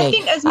girlfriend and me. I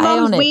think as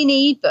mums we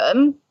need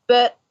them,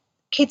 but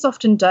kids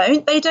often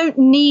don't. They don't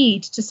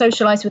need to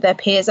socialize with their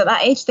peers at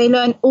that age. They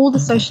learn all the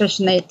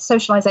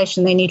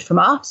socialization they need from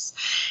us.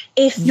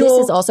 This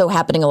is also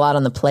happening a lot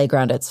on the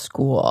playground at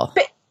school.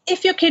 But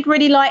if your kid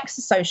really likes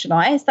to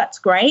socialize, that's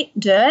great.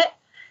 Do it.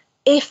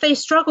 If they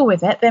struggle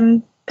with it,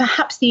 then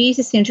perhaps the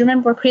easiest thing, do you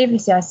remember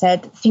previously I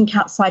said, think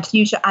outside,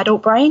 use your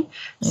adult brain?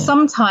 Yeah.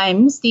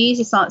 Sometimes the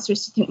easiest answer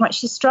is to think, right,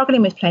 she's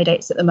struggling with play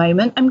dates at the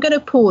moment. I'm going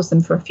to pause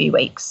them for a few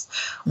weeks.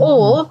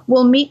 Or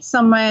we'll meet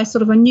somewhere,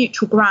 sort of a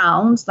neutral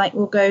ground, like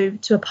we'll go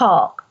to a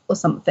park or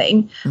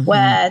something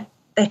where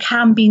there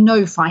can be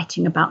no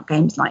fighting about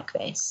games like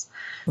this.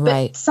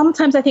 But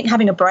sometimes I think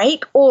having a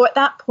break, or at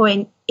that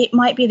point, it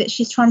might be that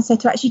she's trying to say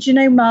to her, actually, do you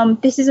know, Mum,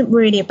 this isn't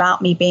really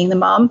about me being the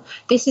mum.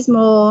 This is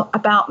more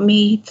about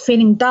me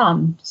feeling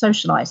done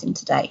socialising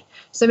today.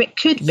 So it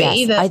could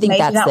be that I think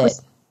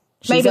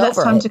maybe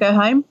that's time to go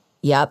home.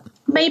 Yep.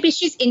 Maybe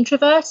she's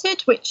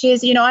introverted, which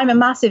is, you know, I'm a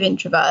massive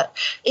introvert.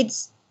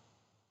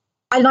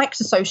 I like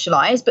to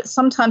socialise, but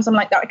sometimes I'm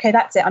like, okay,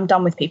 that's it. I'm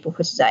done with people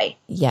for today.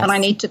 Yes. And I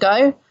need to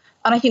go.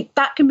 And I think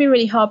that can be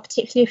really hard,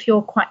 particularly if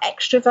you're quite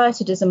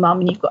extroverted as a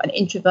mum and you've got an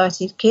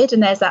introverted kid,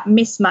 and there's that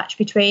mismatch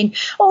between,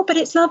 oh, but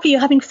it's lovely,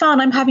 you're having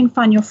fun, I'm having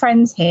fun, your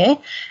friend's here.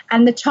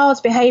 And the child's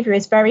behaviour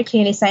is very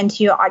clearly saying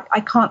to you, I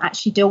can't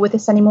actually deal with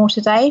this anymore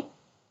today.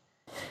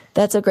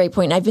 That's a great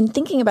point. I've been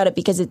thinking about it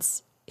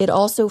because it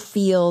also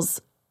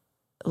feels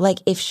like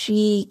if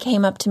she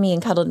came up to me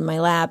and cuddled in my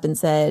lap and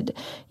said,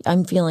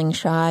 I'm feeling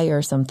shy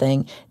or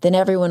something, then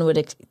everyone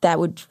that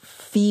would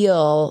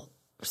feel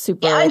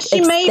super,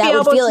 that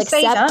would feel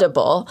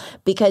acceptable,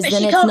 because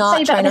then it's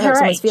not trying to hurt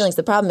someone's feelings.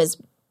 The problem is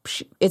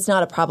it's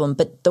not a problem,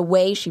 but the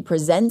way she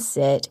presents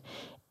it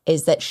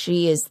is that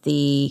she is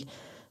the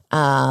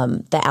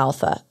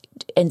alpha.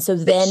 And so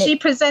then she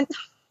presents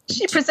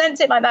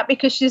it like that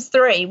because she's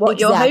 3. What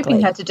you're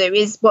hoping her to do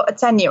is what a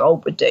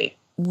 10-year-old would do.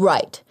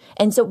 Right.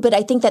 And so, but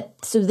I think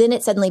so then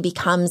it suddenly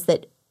becomes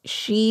that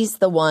she's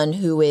the one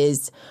who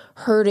is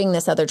hurting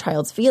this other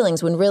child's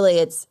feelings, when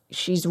really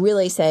she's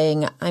really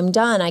saying, I'm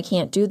done. I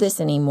can't do this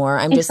anymore.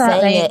 I'm just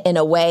saying it in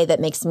a way that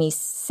makes me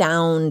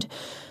sound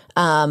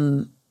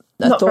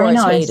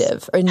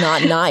authoritative or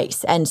not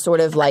nice and sort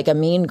of like a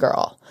mean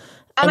girl.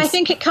 And I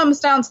think it comes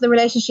down to the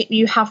relationship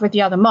you have with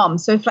the other mom.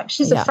 So if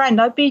she's a friend,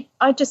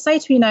 I'd just say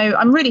to her, you know,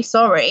 I'm really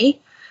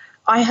sorry.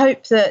 I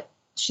hope that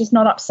she's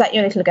not upset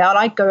your little girl.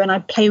 I'd go and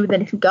I'd play with the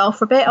little girl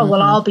for a bit. Or,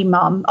 well, I'll be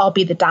mum. I'll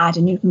be the dad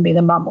and you can be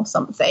the mum or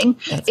something.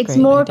 It's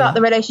more about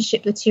the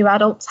relationship the 2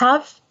 adults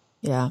have.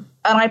 Yeah.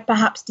 And I'd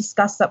perhaps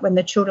discuss that when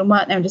the children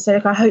weren't there and just say,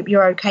 look, I hope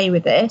you're okay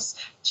with this.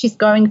 She's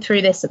going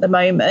through this at the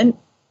moment.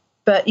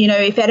 But, you know,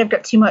 if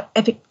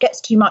it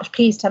gets too much,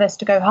 please tell us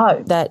to go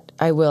home. That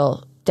I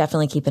will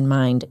definitely keep in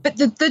mind. But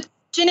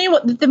do you know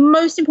what? The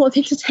most important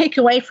thing to take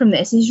away from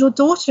this is your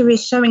daughter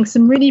is showing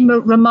some really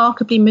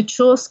remarkably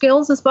mature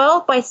skills as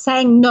well by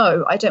saying,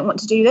 no, I don't want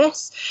to do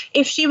this.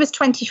 If she was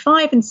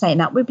 25 and saying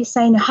that, we'd be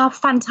saying how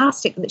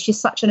fantastic that she's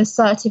such an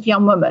assertive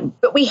young woman.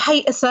 But we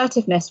hate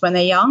assertiveness when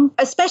they're young,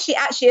 especially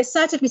actually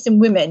assertiveness in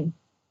women.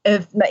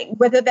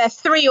 Whether they're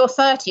 3 or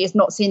 30 is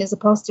not seen as a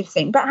positive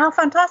thing. But how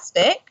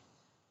fantastic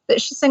that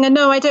she's saying,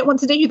 no, I don't want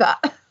to do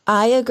that.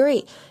 I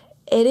agree.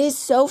 It is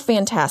so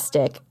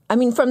fantastic. I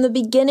mean, from the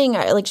beginning,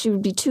 she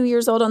would be 2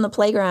 years old on the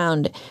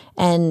playground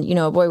and, you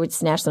know, a boy would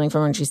snatch something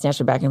from her and she'd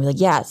snatch it back and be like,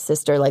 yeah,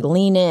 sister, like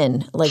lean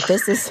in. Like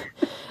this is,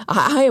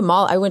 I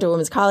went to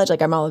women's college.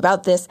 Like I'm all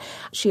about this.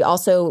 She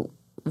also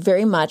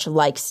very much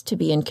likes to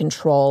be in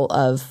control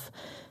of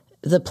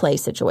the play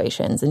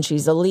situations, and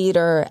she's a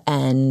leader,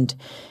 and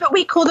but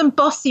we call them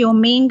bossy or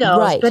mean girls.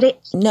 Right. But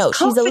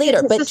she's a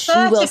leader, but she's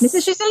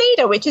a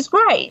leader, which is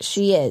great.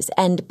 She is,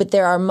 but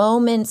there are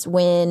moments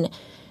when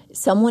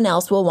someone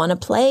else will want to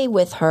play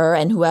with her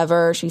and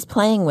whoever she's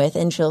playing with,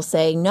 and she'll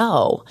say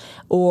no.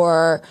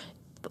 Or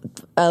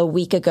a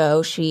week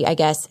ago, she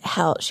has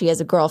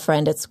a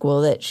girlfriend at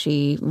school that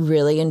she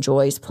really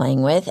enjoys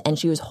playing with, and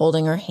she was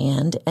holding her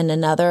hand, and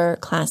another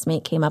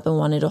classmate came up and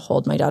wanted to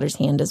hold my daughter's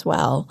hand as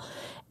well.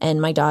 And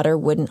my daughter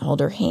wouldn't hold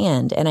her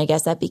hand. And I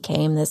guess that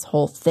became this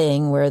whole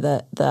thing where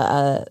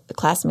the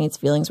classmates'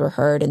 feelings were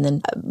hurt. And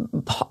then,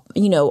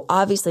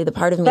 obviously the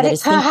part of me but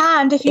it's her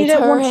hand. If you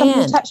don't want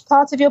someone to touch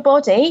part of your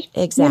body,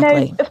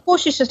 exactly. Of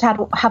course you should have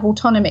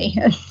autonomy.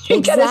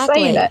 You're going to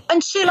say that.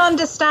 And she'll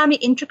understand the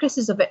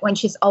intricacies of it when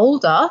she's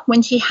older,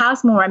 when she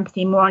has more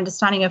empathy, more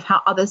understanding of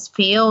how others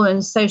feel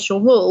and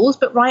social rules.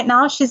 But right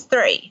now she's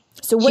 3.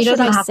 So what should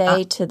I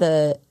say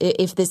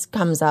if this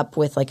comes up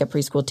with like a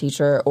preschool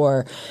teacher,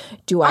 or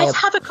do I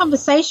have a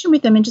conversation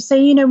with them and just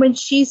say, when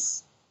she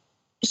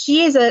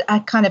is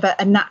a kind of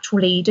a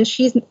natural leader,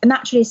 she's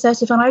naturally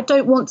assertive, and I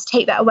don't want to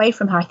take that away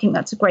from her. I think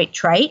that's a great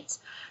trait,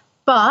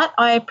 but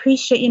I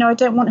appreciate, I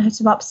don't want her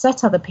to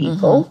upset other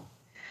people.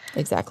 Mm-hmm.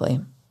 Exactly.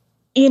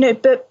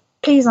 But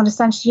please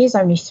understand, she is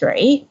only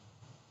 3.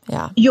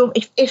 Yeah.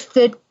 If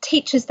the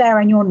teacher's there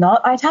and you're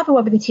not, I'd have a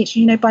word with the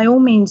teacher, by all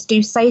means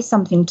do say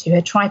something to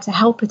her, try to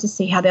help her to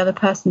see how the other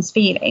person's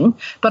feeling,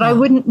 but I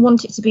wouldn't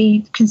want it to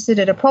be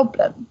considered a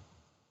problem.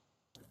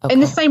 Okay. In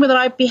the same way that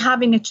I'd be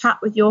having a chat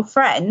with your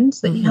friend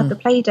that you had the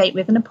play date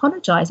with and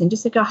apologising,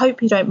 just like, I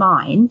hope you don't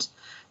mind.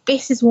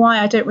 This is why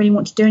I don't really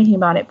want to do anything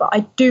about it, but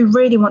I do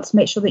really want to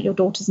make sure that your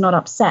daughter's not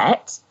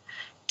upset.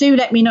 Do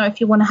let me know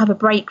if you want to have a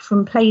break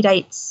from play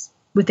dates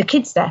with the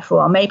kids there for a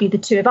while. Maybe the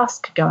 2 of us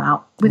could go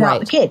out without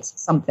the kids,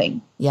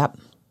 something. Yep.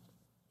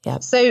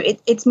 So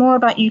it's more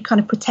about you kind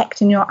of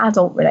protecting your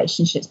adult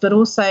relationships, but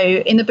also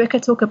in the book I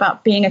talk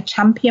about being a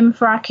champion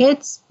for our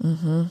kids.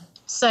 Mm-hmm.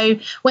 So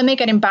when they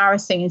get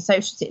embarrassing in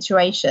social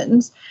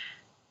situations,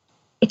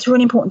 it's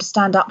really important to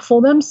stand up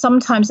for them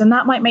sometimes, and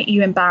that might make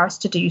you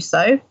embarrassed to do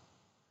so.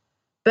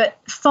 But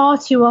far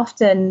too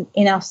often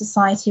in our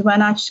society,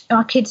 when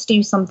our kids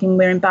do something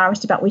we're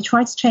embarrassed about, we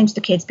try to change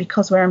the kids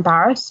because we're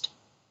embarrassed.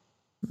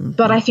 Mm-hmm.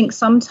 But I think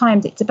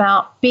sometimes it's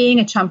about being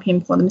a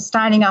champion for them,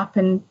 standing up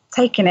and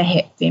taking a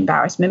hit, the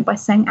embarrassment, by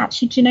saying,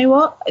 actually, do you know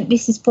what?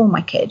 This is for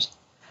my kid.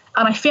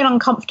 And I feel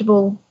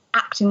uncomfortable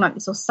acting like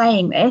this or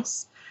saying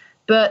this,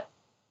 but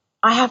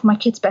I have my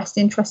kid's best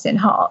interest in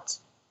heart.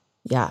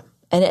 Yeah.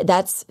 And I'm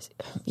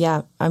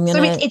going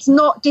to... So it's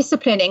not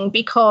disciplining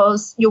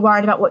because you're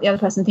worried about what the other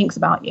person thinks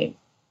about you.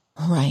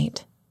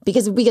 Right.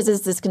 Because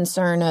it's this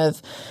concern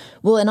of,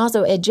 and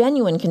also a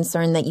genuine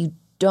concern that you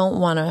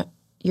don't want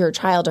your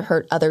child to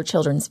hurt other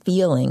children's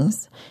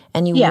feelings,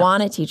 and you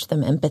want to teach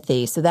them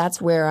empathy. So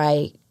that's where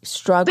I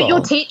struggle. But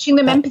you're teaching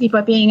them empathy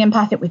by being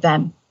empathic with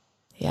them.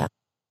 Yeah.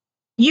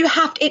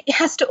 It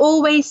has to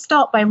always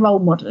start by role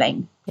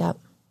modeling. Yep.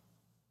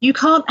 You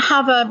can't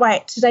have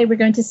today we're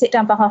going to sit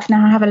down for half an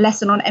hour and have a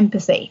lesson on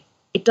empathy.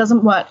 It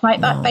doesn't work like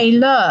that. They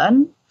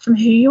learn from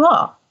who you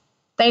are.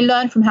 They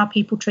learn from how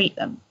people treat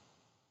them.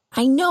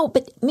 I know,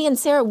 but me and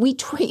Sarah, we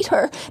treat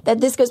her,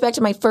 that this goes back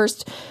to my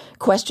first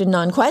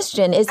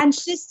non-question is... And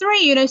she's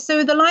 3,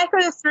 so the life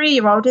of a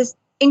 3-year-old is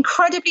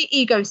incredibly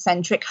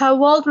egocentric. Her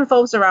world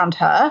revolves around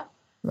her.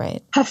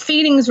 Right. Her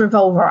feelings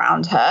revolve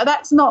around her.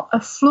 That's not a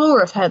flaw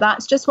of her.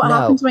 That's just what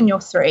happens when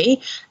you're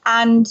 3.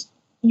 And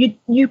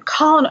you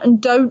can't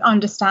and don't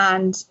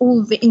understand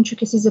all the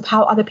intricacies of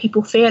how other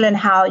people feel and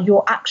how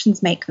your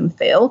actions make them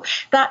feel.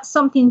 That's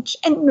something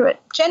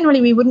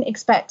generally we wouldn't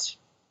expect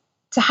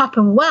to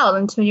happen well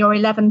until you're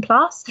 11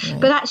 plus.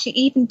 Right. But actually,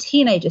 even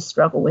teenagers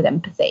struggle with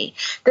empathy.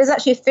 There's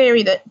actually a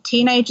theory that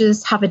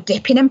teenagers have a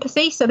dip in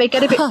empathy, so they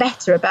get a bit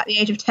better about the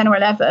age of 10 or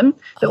 11.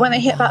 But when they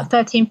hit about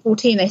 13,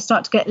 14, they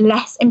start to get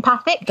less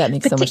empathic. That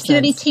makes so much sense.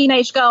 Particularly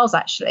teenage girls,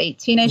 actually.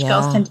 Teenage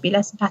girls tend to be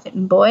less empathic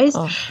than boys.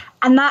 Oh.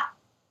 And that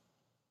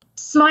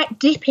slight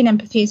dip in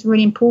empathy is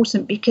really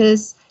important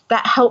because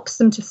that helps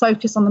them to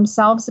focus on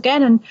themselves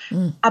again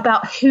and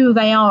about who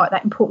they are at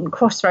that important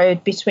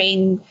crossroad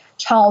between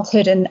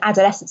childhood and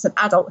adolescence and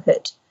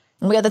adulthood.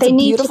 Yeah, that's a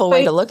beautiful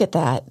way to look at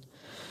that.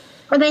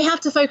 And they have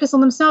to focus on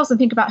themselves and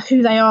think about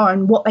who they are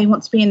and what they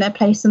want to be in their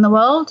place in the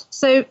world.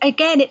 So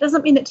again, it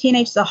doesn't mean that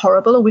teenagers are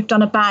horrible or we've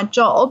done a bad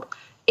job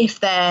if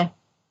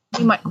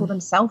you might call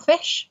them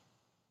selfish,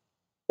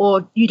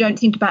 or you don't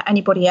think about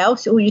anybody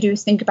else. All you do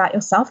is think about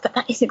yourself. But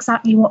that is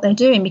exactly what they're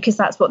doing because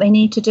that's what they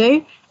need to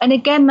do. And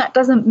again, that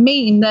doesn't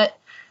mean that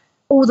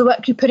all the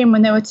work you put in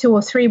when they were 2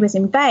 or 3 was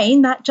in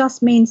vain. That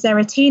just means they're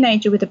a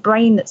teenager with a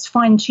brain that's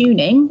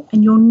fine-tuning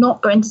and you're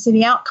not going to see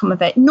the outcome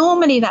of it.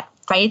 Normally that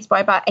fades by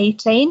about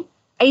 18.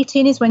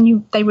 18 is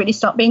when they really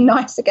start being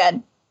nice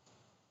again.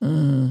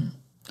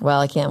 Well,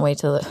 I can't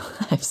wait I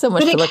have so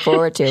much to look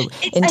forward to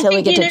until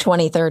we get to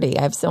 2030.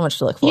 I have so much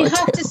to look forward to. You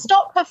have to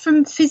stop her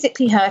from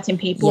physically hurting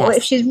people. Yes. Or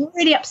if she's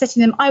really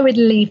upsetting them, I would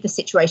leave the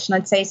situation.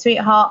 I'd say,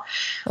 sweetheart,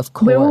 of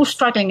course, we're all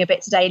struggling a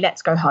bit today.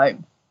 Let's go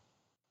home.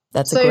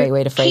 That's a great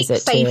way to phrase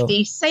it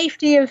too.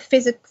 Safety of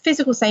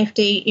physical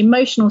safety,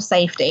 emotional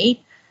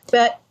safety,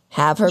 but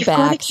have her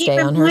back, stay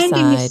on her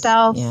side.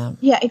 Yourself,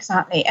 yeah,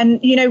 exactly.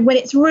 And, when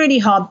it's really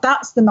hard,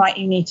 that's the night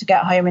you need to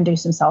get home and do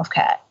some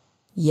self-care.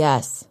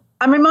 Yes.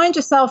 And remind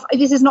yourself,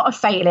 this is not a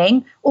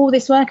failing. All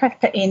this work I've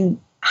put in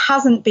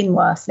hasn't been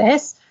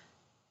worthless.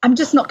 I'm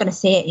just not going to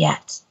see it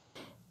yet.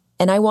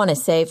 And I want to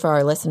say for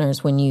our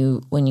listeners, when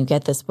you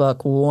get this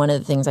book, one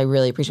of the things I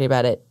really appreciate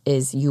about it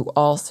is you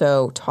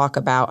also talk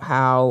about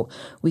how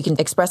we can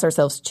express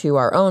ourselves to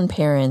our own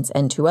parents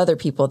and to other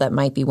people that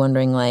might be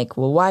wondering, like,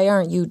 well, why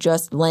aren't you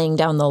just laying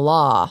down the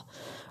law?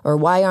 Or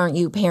why aren't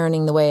you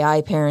parenting the way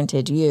I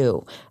parented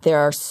you? There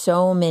are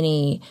so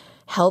many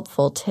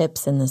helpful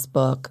tips in this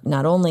book,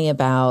 not only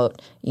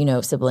about,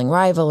 sibling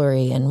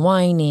rivalry and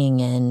whining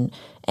and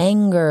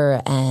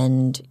anger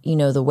and,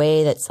 the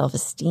way that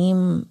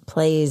self-esteem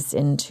plays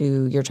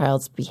into your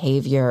child's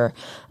behavior.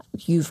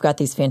 You've got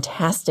these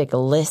fantastic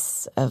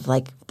lists of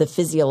like the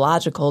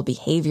physiological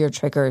behavior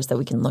triggers that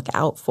we can look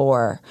out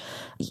for.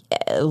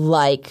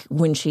 Like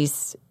when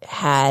she's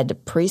had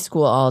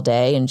preschool all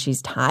day and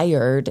she's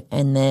tired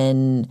and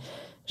then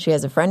she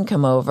has a friend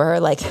come over,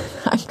 like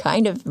I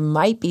kind of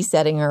might be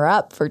setting her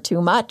up for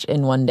too much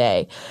in one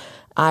day.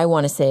 I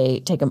want to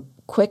take a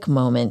quick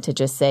moment to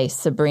just say,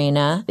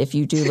 Sabrina, if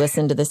you do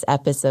listen to this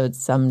episode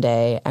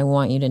someday, I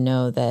want you to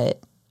know that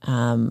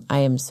I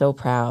am so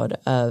proud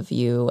of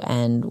you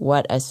and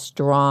what a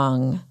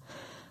strong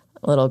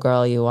little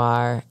girl you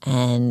are.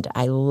 And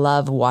I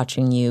love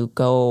watching you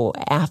go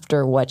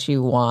after what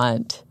you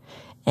want.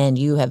 And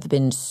you have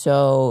been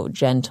so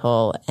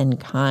gentle and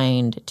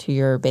kind to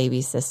your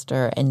baby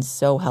sister and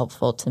so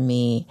helpful to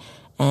me.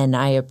 And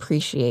I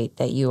appreciate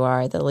that you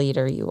are the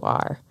leader you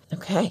are.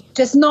 Okay.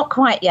 Just not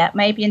quite yet.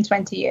 Maybe in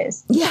 20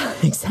 years. Yeah,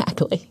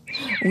 exactly.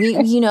 We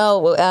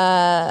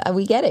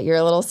get it. You're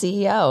a little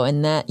CEO.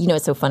 And that,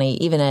 it's so funny.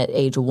 Even at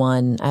age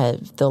 1,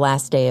 the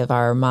last day of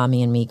our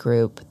Mommy and Me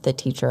group, the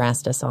teacher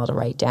asked us all to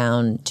write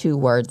down 2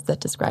 words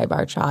that describe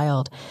our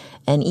child.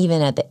 And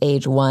even at the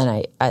age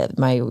 1,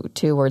 my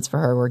 2 words for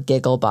her were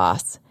giggle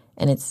boss.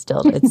 And that's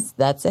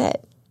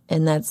it.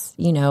 And that's,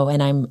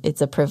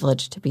 it's a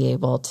privilege to be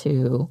able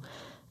to,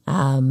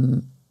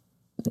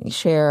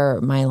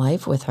 share my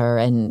life with her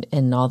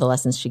and all the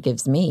lessons she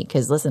gives me.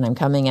 Because listen, I'm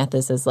coming at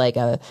this as like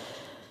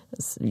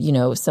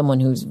someone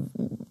who's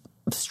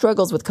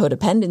struggles with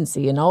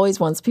codependency and always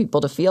wants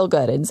people to feel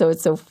good. And so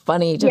it's so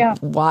funny to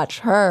watch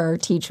her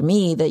teach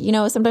me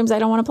that, sometimes I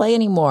don't want to play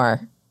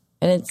anymore.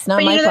 And it's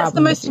not my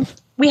problem.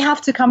 We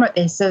have to come at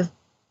this of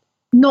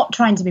not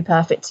trying to be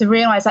perfect, to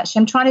realize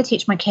actually I'm trying to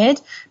teach my kid,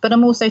 but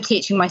I'm also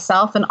teaching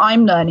myself and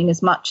I'm learning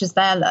as much as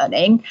they're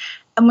learning.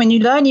 And when you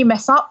learn, you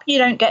mess up, you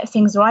don't get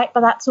things right,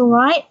 but that's all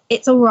right.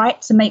 It's all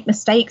right to make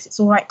mistakes. It's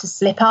all right to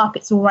slip up.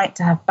 It's all right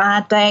to have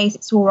bad days.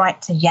 It's all right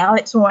to yell.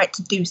 It's all right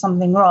to do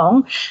something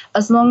wrong,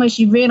 as long as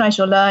you realize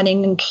you're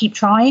learning and keep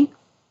trying.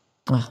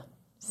 Oh,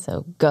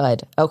 so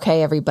good.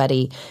 Okay,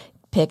 everybody,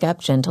 pick up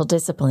Gentle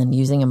Discipline,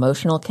 using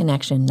emotional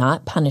connection,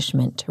 not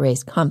punishment, to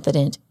raise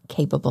confident,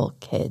 capable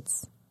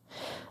kids.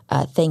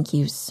 Thank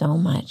you so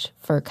much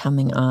for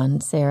coming on,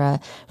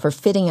 Sarah, for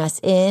fitting us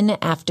in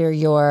after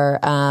your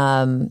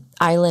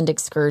island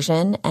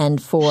excursion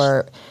and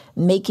for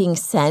making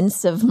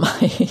sense of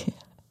my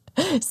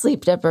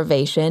sleep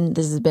deprivation.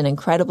 This has been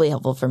incredibly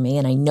helpful for me,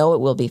 and I know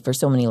it will be for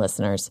so many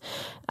listeners.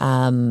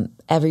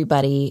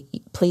 Everybody,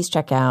 please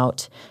check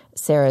out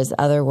Sarah's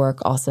other work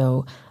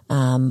also.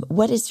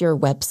 What is your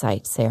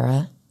website,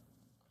 Sarah?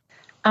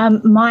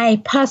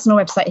 My personal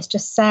website is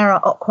just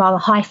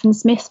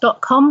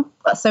sarahockwell-smith.com.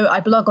 So I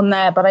blog on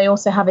there, but I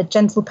also have a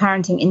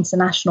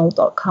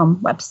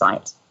gentleparentinginternational.com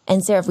website.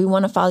 And Sarah, if we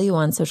want to follow you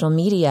on social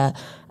media,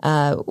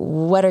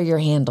 what are your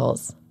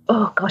handles?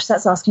 Oh, gosh,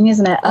 that's asking,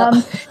 isn't it?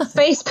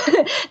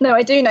 Facebook. No,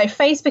 I do know.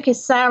 Facebook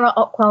is Sarah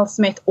Ockwell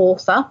Smith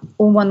Author,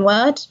 all one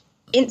word.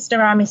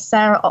 Instagram is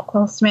Sarah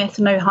Ockwell Smith,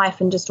 no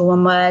hyphen, just all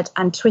one word.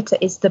 And Twitter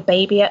is The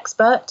Baby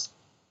Expert.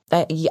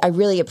 I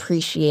really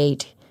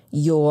appreciate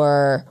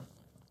your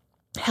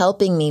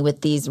helping me with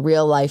these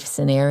real life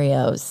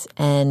scenarios.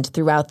 And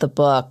throughout the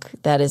book,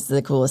 that is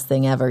the coolest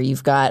thing ever.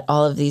 You've got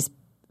all of these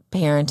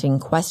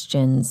parenting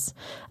questions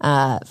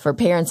for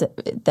parents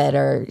that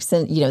are,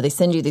 they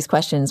send you these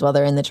questions while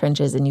they're in the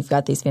trenches, and you've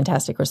got these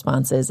fantastic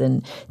responses.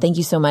 And thank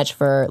you so much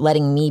for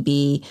letting me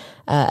be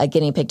a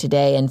guinea pig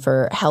today and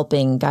for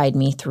helping guide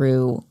me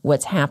through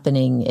what's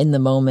happening in the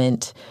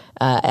moment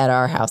at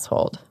our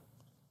household.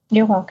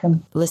 You're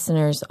welcome.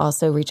 Listeners,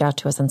 also reach out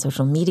to us on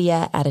social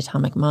media at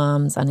Atomic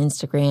Moms on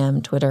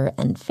Instagram, Twitter,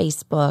 and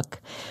Facebook.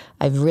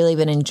 I've really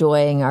been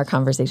enjoying our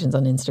conversations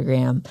on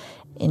Instagram.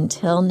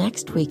 Until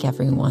next week,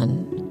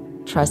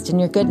 everyone, trust in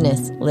your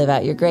goodness, live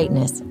out your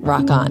greatness,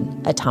 rock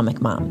on, Atomic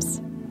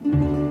Moms.